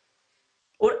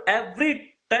 or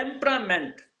every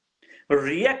temperament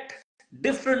react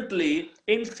differently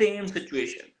in same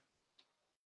situation.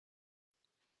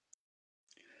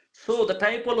 So the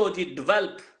typology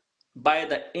developed by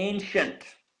the ancient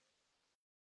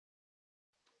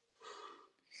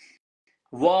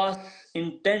was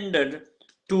intended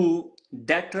to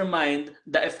determine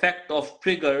the effect of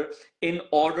trigger in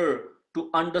order to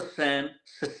understand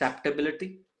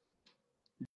susceptibility,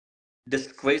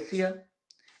 dyscrasia,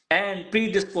 and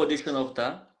predisposition of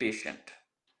the patient.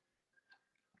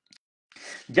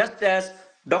 Just as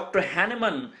Dr.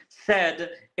 Hahnemann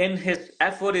said in his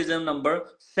aphorism number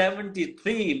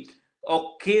 73,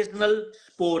 occasional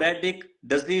sporadic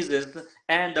diseases,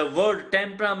 and the word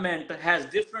temperament has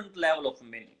different level of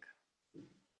meaning.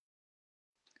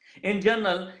 In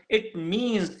general, it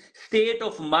means state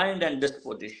of mind and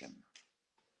disposition.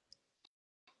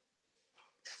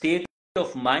 State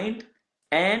of mind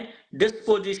and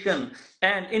disposition,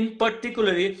 and in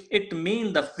particular it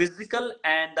means the physical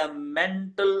and the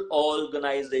mental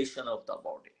organization of the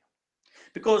body,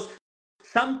 because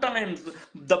sometimes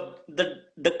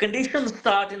the conditions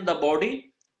start in the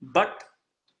body but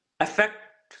affect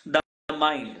the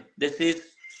mind. This is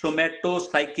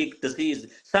somatopsychic disease.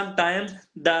 Sometimes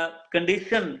the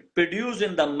condition produced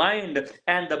in the mind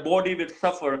and the body will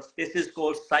suffer. This is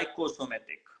called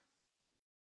psychosomatic.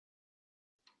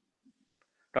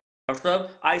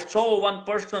 I saw one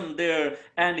person there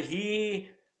and he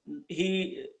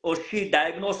or she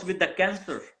diagnosed with the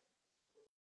cancer.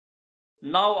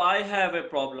 Now I have a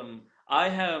problem. I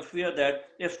have fear that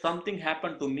if something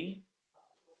happened to me,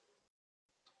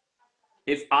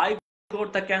 if I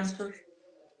got the cancer,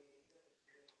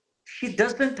 she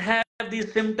doesn't have the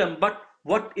symptom, but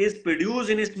what is produced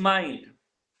in his mind?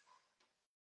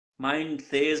 Mind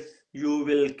says you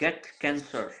will get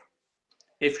cancer.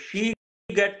 If she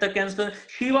get the cancer,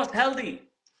 she was healthy,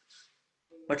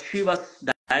 but she was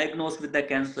diagnosed with the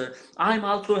cancer. I'm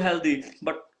also healthy,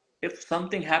 but if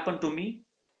something happened to me,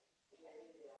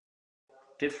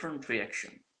 different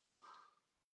reaction.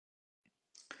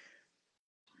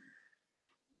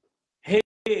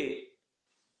 Hey,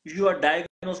 you are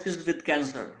diagnosed with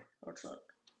cancer.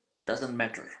 Doesn't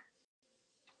matter.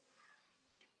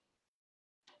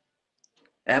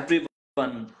 Everyone,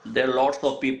 there are lots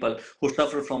of people who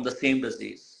suffer from the same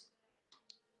disease.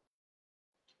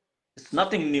 It's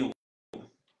nothing new.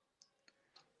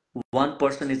 One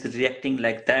person is reacting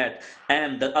like that,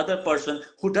 and the other person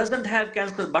who doesn't have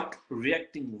cancer but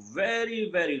reacting very,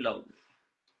 very loudly.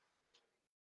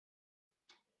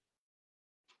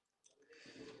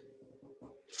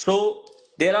 So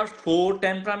there are four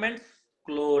temperaments: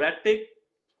 choleric,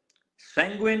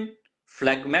 sanguine,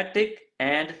 phlegmatic,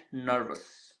 and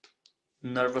nervous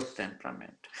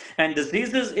temperament. And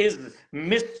diseases is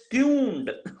mistuned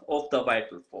of the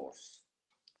vital force.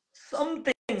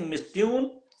 Something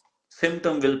mistuned,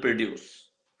 symptom will produce.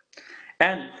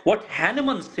 And what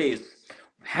Hahnemann says,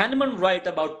 Hahnemann write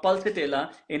about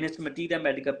pulsatilla in his Materia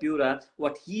Medica Pura.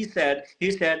 What he said,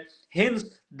 hence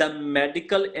the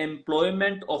medical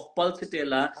employment of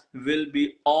pulsatilla will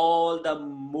be all the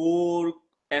more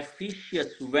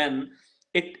efficacious when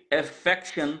it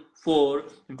affection for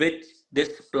which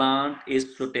this plant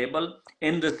is suitable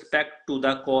in respect to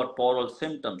the corporal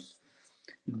symptoms.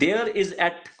 There is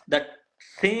at the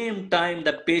same time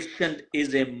the patient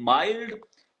is a mild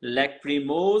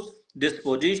lachrymose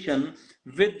disposition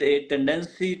with a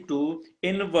tendency to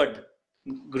inward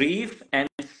grief and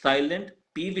silent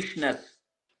peevishness,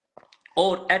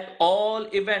 or at all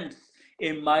events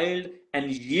a mild and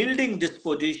yielding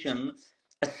disposition,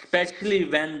 especially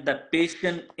when the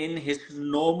patient in his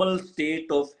normal state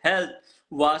of health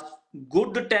was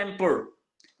good temper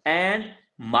and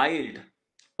mild,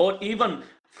 or even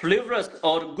flavorous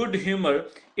or good humor.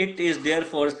 It is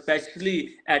therefore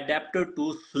specially adapted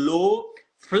to slow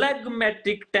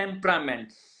phlegmatic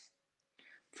temperaments.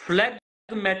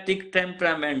 Phlegmatic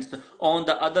temperaments, on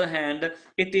the other hand,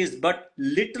 it is but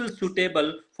little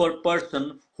suitable for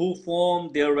persons who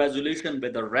form their resolution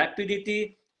with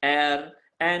rapidity, air,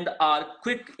 and are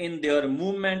quick in their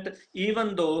movement,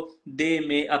 even though they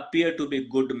may appear to be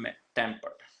good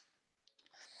tempered.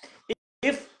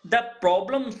 If the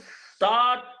problems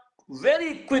start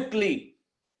very quickly,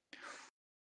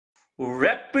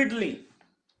 rapidly,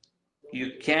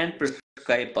 you can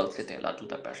prescribe Pulsatilla to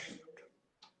the patient.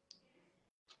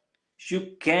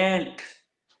 You can't,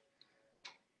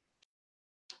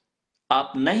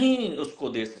 आप नहीं उसको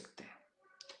दे सकते.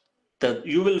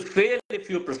 You will fail if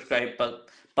you prescribe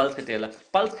Pulsatilla.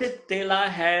 Pulsatilla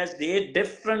has a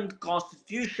different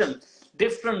constitution,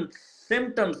 different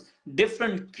symptoms,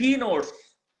 different keynotes.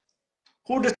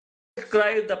 Who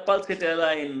describe the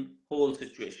Pulsatilla in whole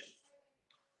situation?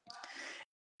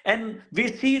 And we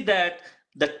see that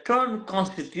the term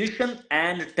constitution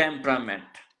and temperament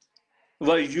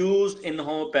were used in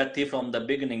homeopathy from the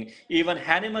beginning. Even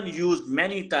Hahnemann used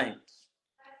many times.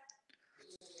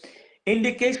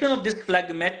 Indication of this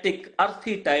phlegmatic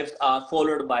earthy types are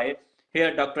followed by,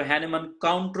 here Dr. Hahnemann,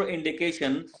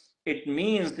 contraindication. It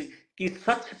means that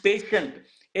such patient,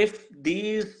 if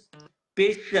these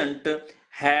patient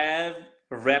have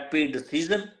rapid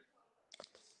decision,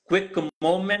 quick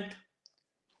movement,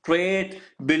 trait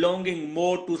belonging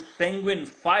more to sanguine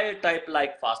fire type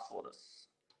like phosphorus,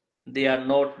 they are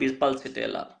not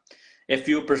Pulsatilla. If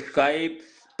you prescribe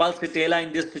Pulsatilla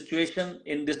in this situation,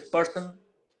 in this person,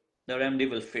 the remedy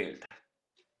will fail.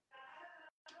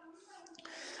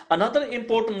 Another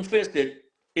important facet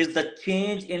is the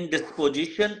change in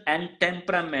disposition and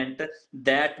temperament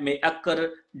that may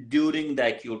occur during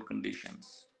the acute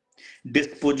conditions.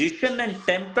 Disposition and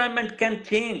temperament can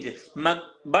change,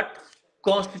 but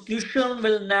constitution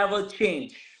will never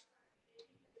change.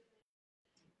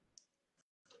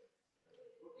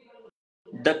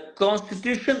 The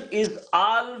constitution is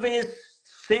always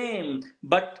same,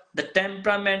 but the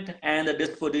temperament and the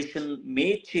disposition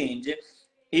may change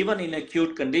even in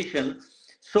acute condition.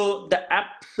 So the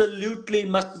absolutely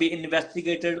must be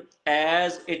investigated,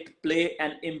 as it play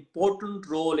an important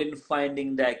role in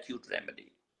finding the acute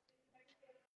remedy.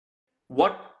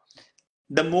 What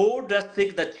the more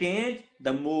drastic the change,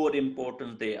 the more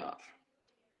important they are.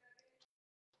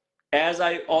 As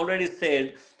I already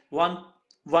said, one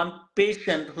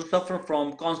patient who suffered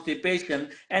from constipation,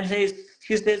 and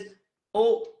she says,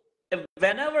 oh,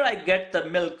 whenever I get the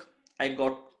milk, I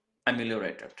got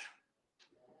ameliorated.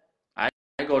 I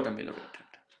got ameliorated.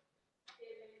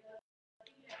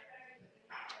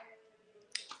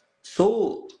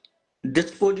 So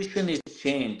disposition is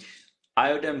changed.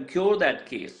 I would cure that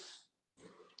case.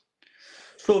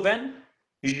 So when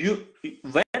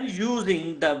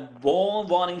using the von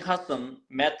Waringhausen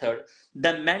method,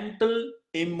 the mental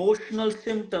emotional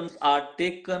symptoms are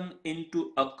taken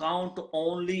into account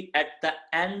only at the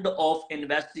end of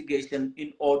investigation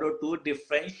in order to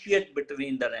differentiate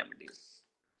between the remedies.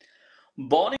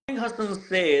 Waringhausen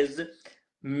says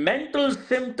mental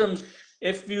symptoms,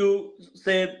 if you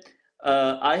say,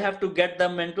 I have to get the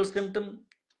mental symptom,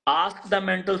 ask the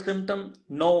mental symptom.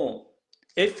 No.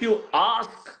 If you ask,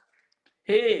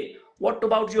 hey, what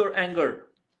about your anger?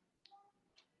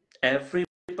 Every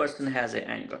person has an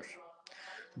anger,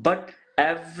 but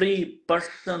every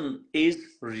person is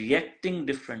reacting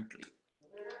differently.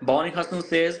 Waringhausen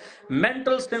says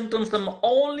mental symptoms are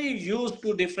only used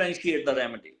to differentiate the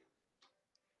remedy.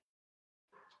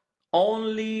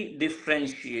 Only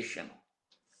differentiation.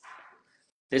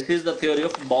 This is the theory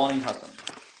of Waringhausen.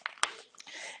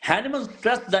 Hahnemann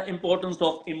stressed the importance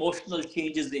of emotional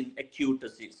changes in acute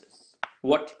diseases.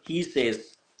 What he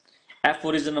says,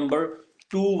 aphorism number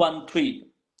 213.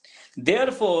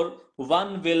 Therefore,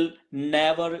 one will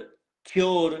never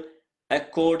cure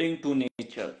according to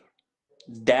nature,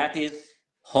 that is,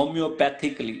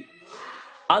 homeopathically,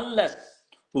 unless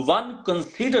one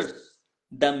considers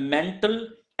the mental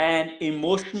and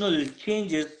emotional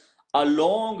changes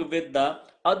along with the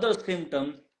other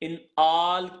symptoms in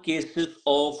all cases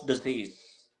of disease.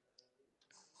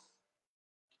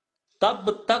 तब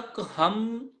तक हम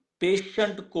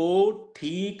patient को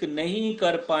ठीक नहीं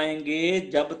कर पाएंगे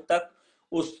जब तक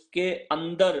उसके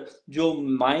अंदर जो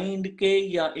माइंड के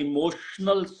या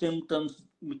इमोशनल सिम्टम्स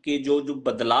के जो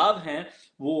बदलाव हैं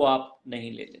वो आप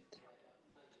नहीं ले लेते.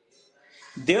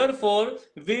 Therefore,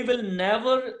 we will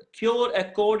never cure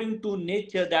according to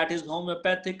nature, that is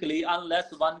homeopathically,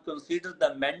 unless one considers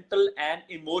the mental and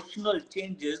emotional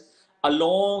changes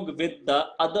along with the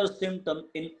other symptoms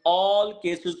in all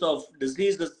cases of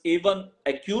diseases, even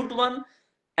acute one,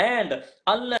 and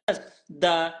unless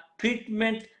the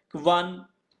treatment one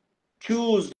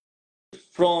choose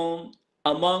from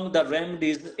among the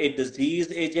remedies a disease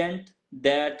agent,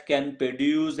 that can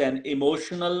produce an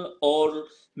emotional or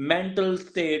mental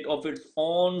state of its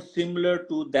own similar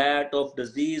to that of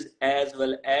disease as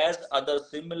well as other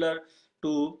similar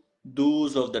to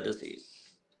those of the disease.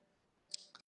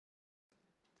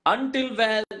 Until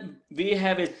we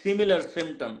have a similar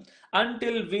symptom,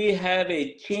 until we have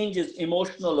a changes,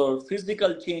 emotional or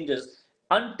physical changes,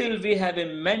 until we have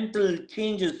a mental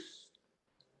changes,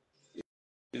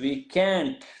 we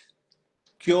can't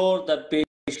cure the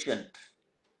patient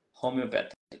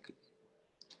homeopathically.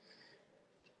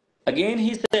 Again,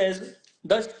 he says,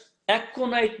 the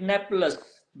Aconite Naples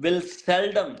will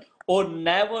seldom or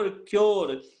never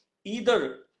cure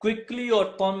either quickly or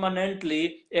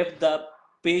permanently if the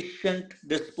patient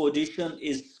disposition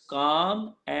is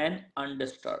calm and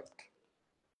undisturbed.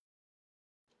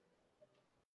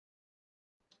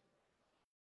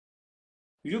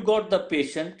 You got the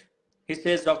patient, he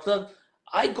says, Doctor,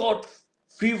 I got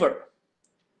fever.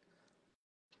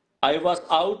 I was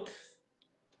out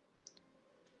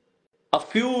a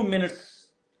few minutes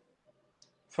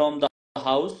from the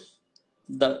house.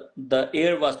 The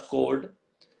air was cold.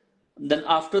 Then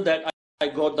after that, I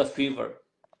got the fever.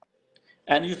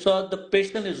 And you saw the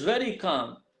patient is very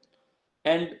calm.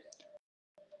 And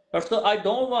so I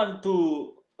don't want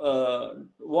to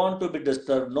be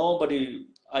disturbed. Nobody.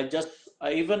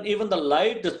 Even the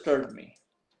light disturbed me.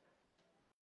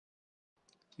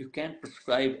 You can't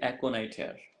prescribe aconite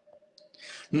here.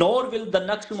 Nor will the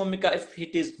Nux vomica if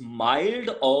it is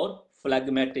mild or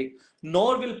phlegmatic,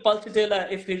 nor will pulsatilla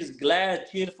if it is glad,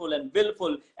 cheerful, and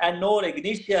willful, and nor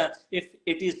agnesia if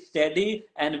it is steady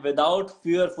and without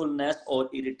fearfulness or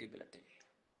irritability.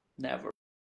 Never.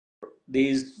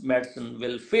 These medicine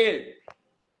will fail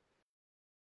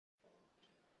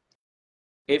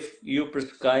if you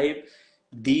prescribe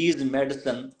these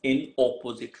medicine in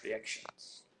opposite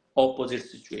reactions, opposite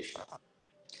situations.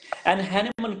 And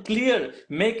Hahnemann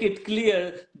make it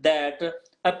clear that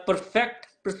a perfect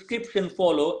prescription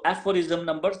follow aphorism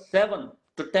number 7,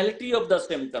 totality of the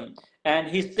symptom. And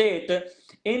he state,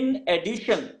 in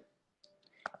addition,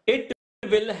 it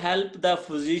will help the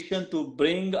physician to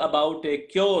bring about a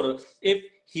cure if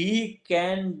he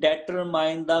can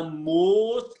determine the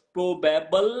most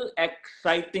probable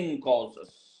exciting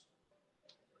causes.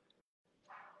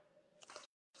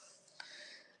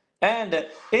 And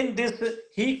in this,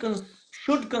 he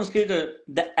should consider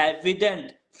the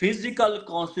evident physical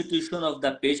constitution of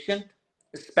the patient,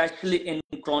 especially in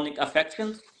chronic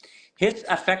affections, his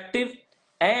affective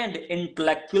and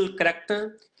intellectual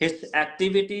character, his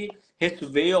activity, his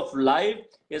way of life,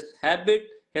 his habit,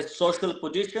 his social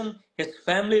position, his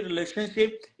family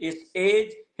relationship, his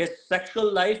age, his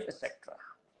sexual life, etc.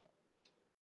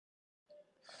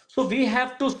 So we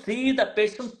have to see the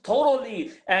patient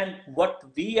thoroughly, and what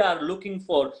we are looking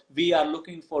for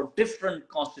different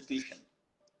constitution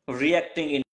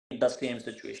reacting in the same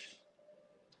situation.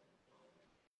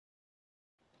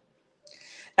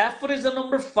 Aphorism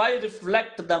number 5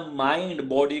 reflect the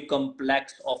mind-body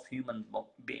complex of human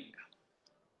being.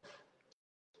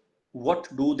 What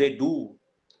do they do?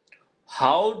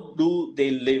 How do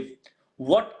they live?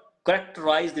 What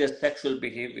characterize their sexual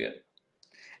behavior?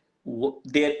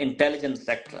 Their intelligence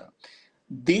sector.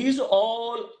 These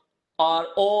are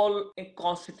all a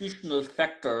constitutional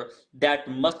factor that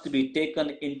must be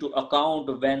taken into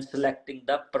account when selecting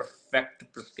the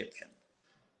perfect prescription.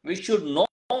 We should know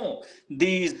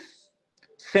these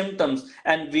symptoms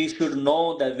and we should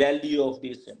know the value of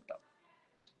these symptoms.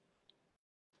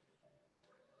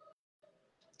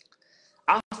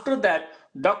 After that,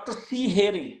 Dr. C.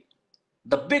 Herring,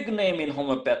 the big name in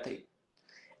homeopathy,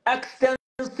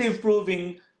 extensive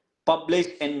proving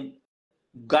published in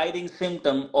Guiding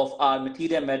Symptom of our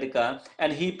Materia Medica,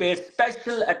 and he paid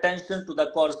special attention to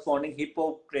the corresponding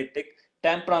Hippocratic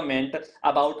temperament.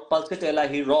 About pulsatilla,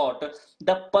 he wrote,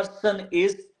 the person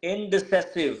is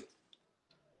indecisive.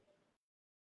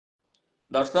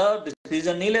 Doctor साहब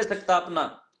decision नहीं ले सकता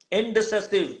अपना,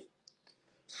 indecisive,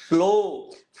 slow,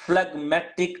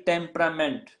 phlegmatic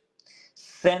temperament,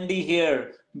 sandy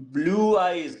hair, blue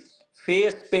eyes,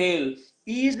 face pale,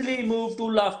 easily moved to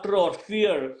laughter or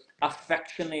fear,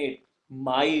 affectionate,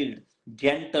 mild,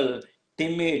 gentle,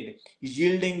 timid,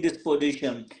 yielding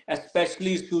disposition,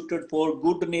 especially suited for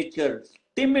good nature.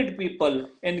 Timid people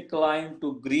inclined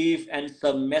to grief and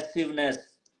submissiveness,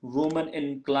 women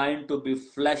inclined to be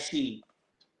fleshy,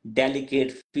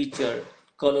 delicate feature,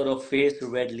 color of face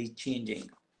readily changing.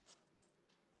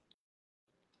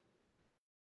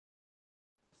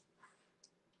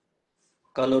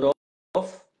 Color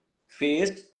of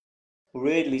face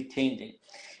rarely changing.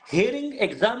 Hearing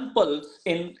examples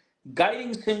in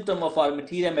Guiding symptoms of our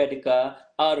materia medica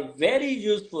are very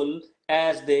useful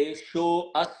as they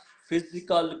show us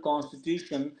physical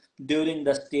constitution during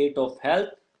the state of health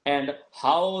and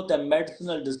how the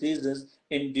medicinal diseases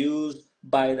induced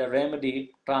by the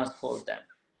remedy transform them.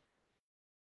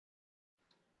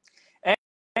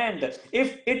 And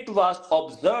if it was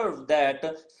observed that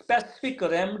specific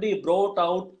remedy brought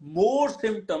out more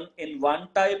symptoms in one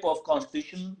type of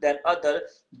constitution than other,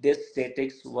 these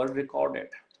statistics were recorded.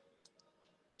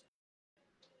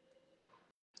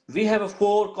 We have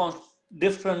four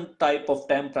different type of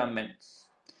temperaments: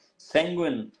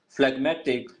 sanguine,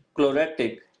 phlegmatic,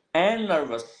 choleric, and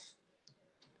nervous.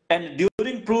 And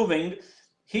during proving,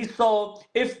 he saw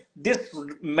if this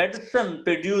medicine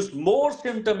produced more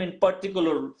symptom in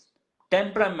particular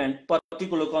temperament,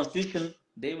 particular constitution,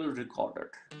 they will record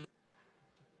it.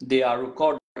 They are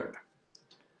recorded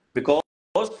because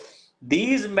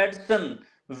these medicine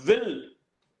will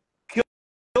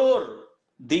cure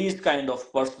these kind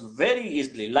of persons very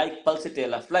easily, like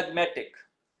pulsatilla, phlegmatic,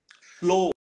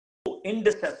 slow,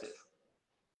 indecisive.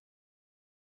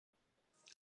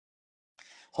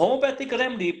 Homeopathic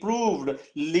remedy proved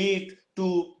lead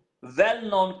to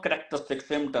well-known characteristic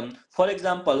symptoms. For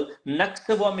example, Nux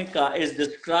vomica is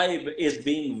described as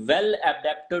being well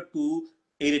adapted to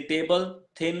irritable,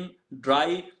 thin,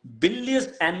 dry,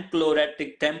 bilious, and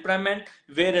choleric temperament,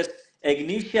 whereas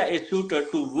Agnesia is suited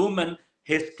to women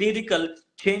hysterical,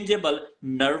 changeable,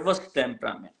 nervous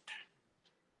temperament.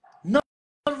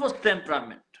 Nervous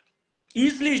temperament,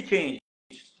 easily changed.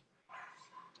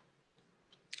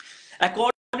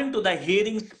 According to the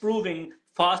hearings proving,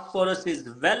 phosphorus is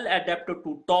well adapted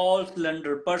to tall,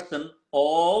 slender person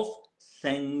of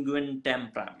sanguine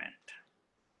temperament.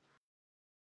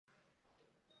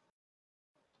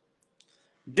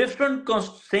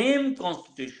 Same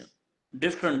constitution,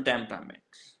 different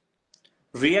temperaments.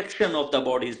 Reaction of the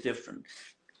body is different.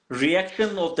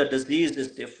 Reaction of the disease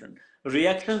is different.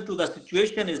 Reaction to the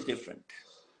situation is different.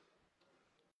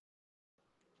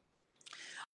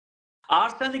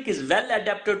 Arsenic is well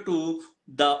adapted to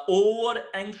the over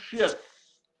anxious.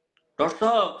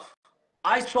 Doctor,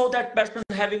 I saw that person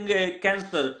having a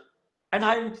cancer, and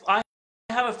I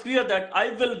have a fear that I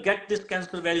will get this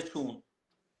cancer very soon.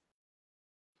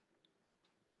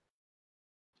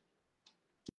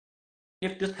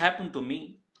 If this happened to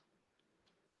me,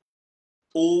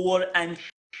 over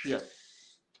anxious,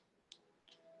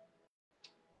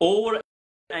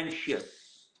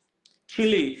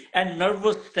 chilly, and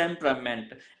nervous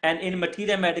temperament. And in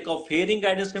Materia Medica of hearing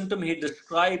guidance symptom, he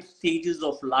describes stages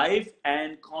of life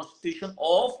and constitution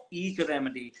of each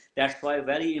remedy. That's why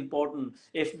very important.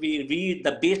 If we read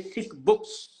the basic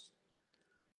books,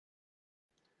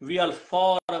 we are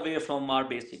far away from our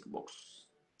basic books.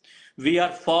 We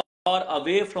are far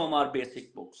away from our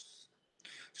basic books.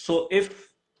 So if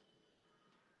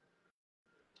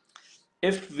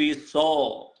we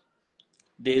saw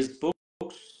these books,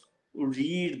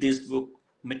 read this book,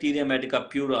 Materia Medica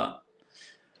Pura,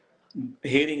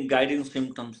 hearing guiding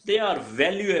symptoms, they are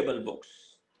valuable books.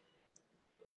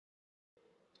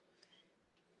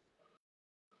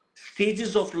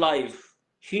 Stages of life,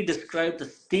 he described the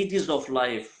stages of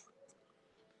life.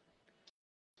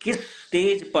 किस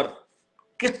stage पर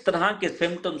किस तरह के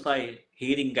symptoms आए,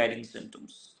 hearing guiding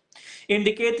symptoms,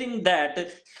 indicating that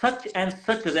such and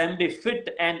such remedy fit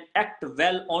and act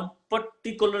well on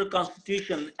particular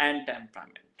constitution and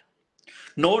temperament.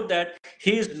 Note that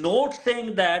he is not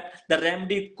saying that the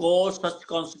remedy cause such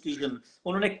constitution.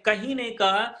 उन्होंने कहीं नहीं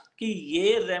कहा कि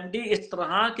ये remedy इस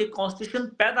तरह के constitution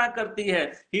पैदा करती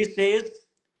है. He says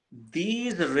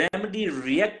these remedy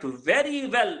react very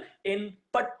well in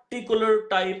particular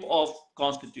type of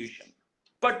constitution,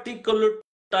 particular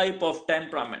type of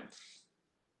temperaments.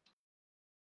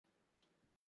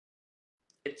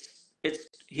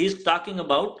 He's talking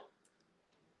about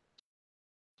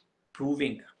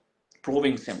proving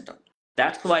symptoms.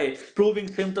 That's why proving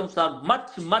symptoms are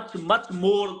much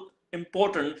more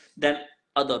important than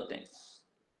other things.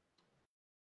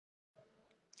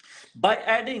 By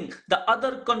adding the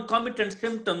other concomitant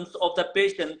symptoms of the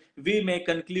patient, we may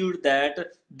conclude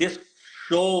that this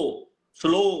slow,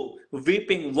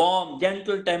 weeping, warm,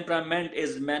 gentle temperament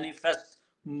is manifest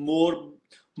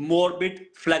morbid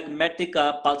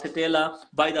phlegmatica pulsatilla,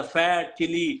 by the fat,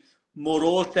 chilly,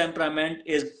 morose temperament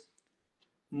is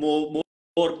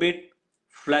morbid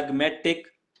phlegmatic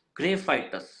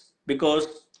graphitis,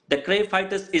 because the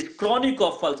graphitis is chronic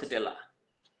of pulsatilla.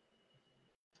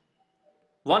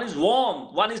 One is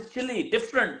warm, one is chilly,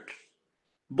 different.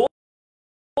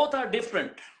 Both are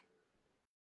different.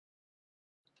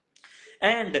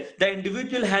 And the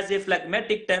individual has a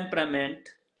phlegmatic temperament,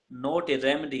 not a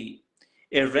remedy.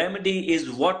 A remedy is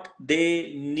what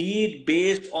they need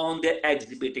based on their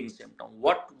exhibiting symptom.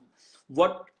 What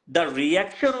the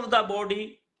reaction of the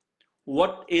body,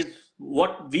 what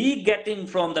we getting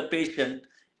from the patient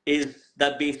is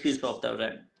the basis of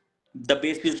the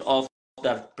basis of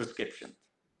the prescription,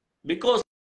 because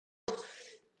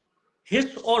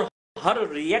his or her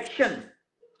reaction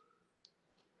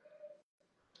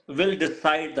will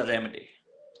decide the remedy.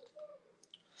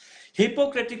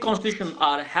 Hippocratic constitution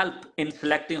are help in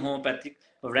selecting homeopathic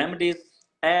remedies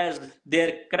as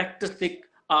their characteristics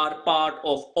are part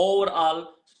of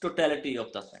overall totality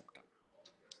of the symptom.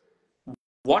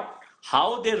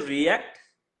 How they react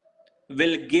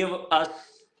will give us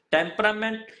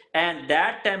temperament, and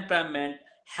that temperament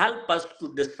help us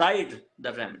to decide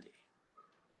the remedy.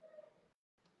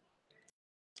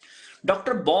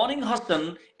 Dr.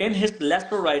 Bonninghausen, in his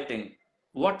lesser writing,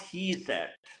 what he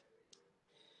said,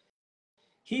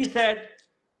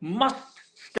 must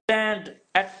stand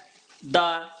at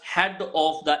the head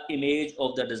of the image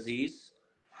of the disease.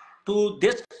 To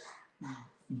this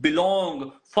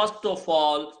belong, first of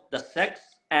all, the sex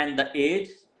and the age,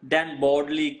 then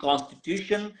bodily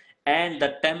constitution, and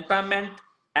the temperament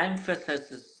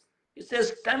emphasizes. It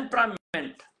says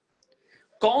temperament,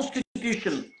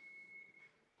 constitution,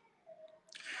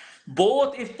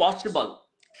 both if possible,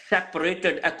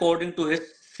 separated according to his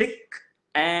sick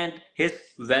and his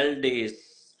well days.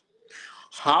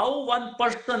 How one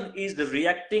person is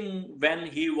reacting when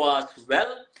he was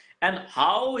well and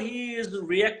how he is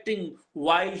reacting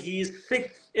while he is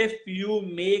sick. If you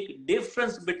make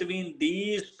difference between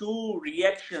these two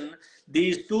reactions,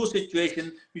 these two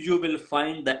situations, you will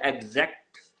find the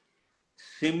exact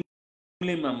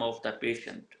minimum of the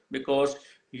patient, because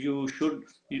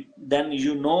then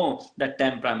you know the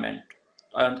temperament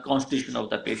and constitution of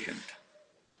the patient.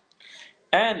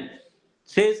 And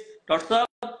says, Doctor,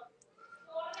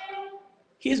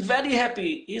 he is very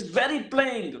happy, he is very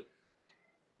playing,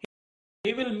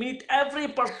 he will meet every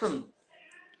person,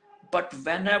 but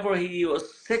whenever he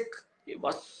was sick, it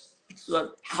was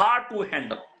hard to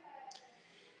handle.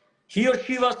 He or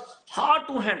she was hard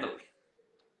to handle.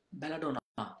 Belladonna,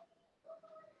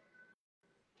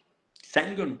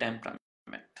 sanguine temperament.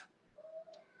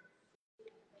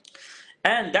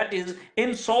 And that is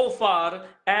insofar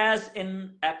as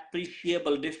an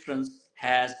appreciable difference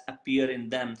has appeared in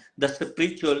them, the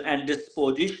spiritual and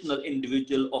dispositional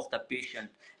individual of the patient.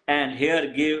 And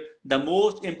here give the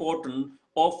most important,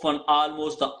 often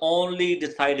almost the only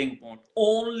deciding point,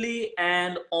 only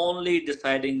and only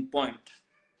deciding point.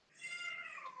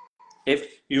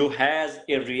 If you have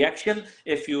a reaction,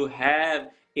 if you have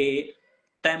a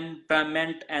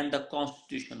temperament and the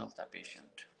constitution of the patient,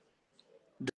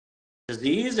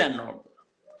 disease and normal,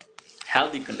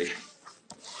 healthy condition.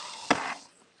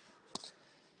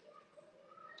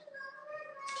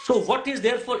 So what is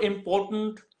therefore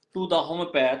important to the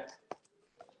homeopath?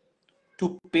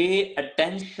 To pay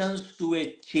attention to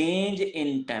a change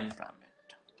in temperament.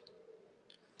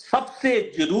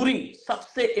 सबसे जरूरी,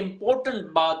 सबसे important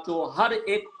बात जो हर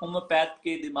एक homeopath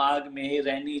के दिमाग में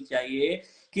रहनी चाहिए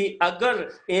कि अगर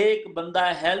एक बंदा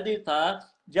हेल्दी था,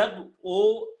 जब वो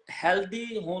हेल्दी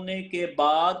होने के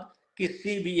बाद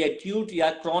किसी भी एक्यूट या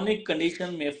क्रॉनिक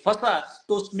कंडीशन में फंसा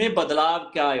तो उसमें बदलाव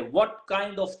क्या है, what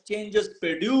kind of changes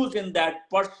produce in that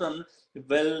person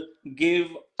will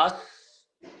give us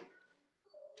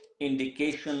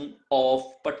indication of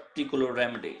particular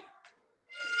remedy,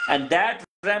 and that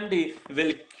remedy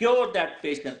will cure that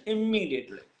patient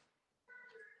immediately.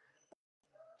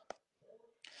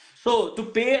 So to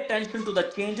pay attention to the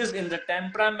changes in the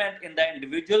temperament in the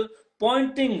individual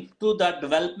pointing to the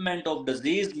development of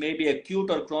disease, may be acute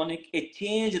or chronic, a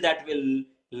change that will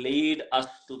lead us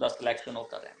to the selection of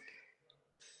the remedy.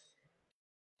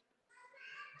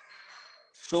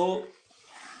 So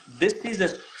this is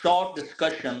a short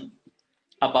discussion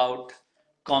about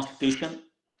constitution.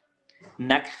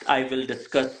 Next, I will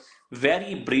discuss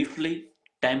very briefly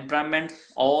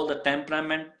temperaments, all the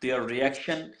temperament, their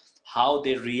reaction, how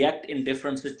they react in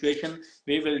different situations.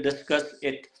 We will discuss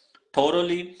it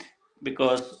thoroughly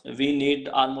because we need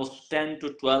almost 10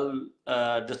 to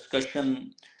 12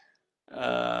 discussion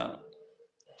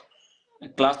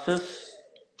classes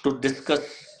to discuss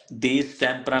these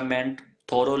temperament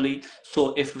thoroughly.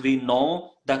 So if we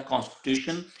know the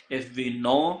constitution, if we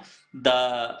know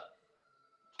the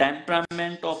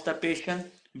temperament of the patient,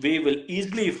 we will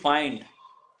easily find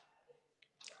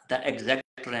the exact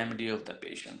remedy of the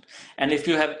patient. And if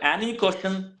you have any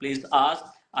question, please ask.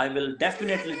 I will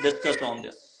definitely discuss on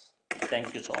this.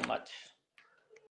 Thank you so much.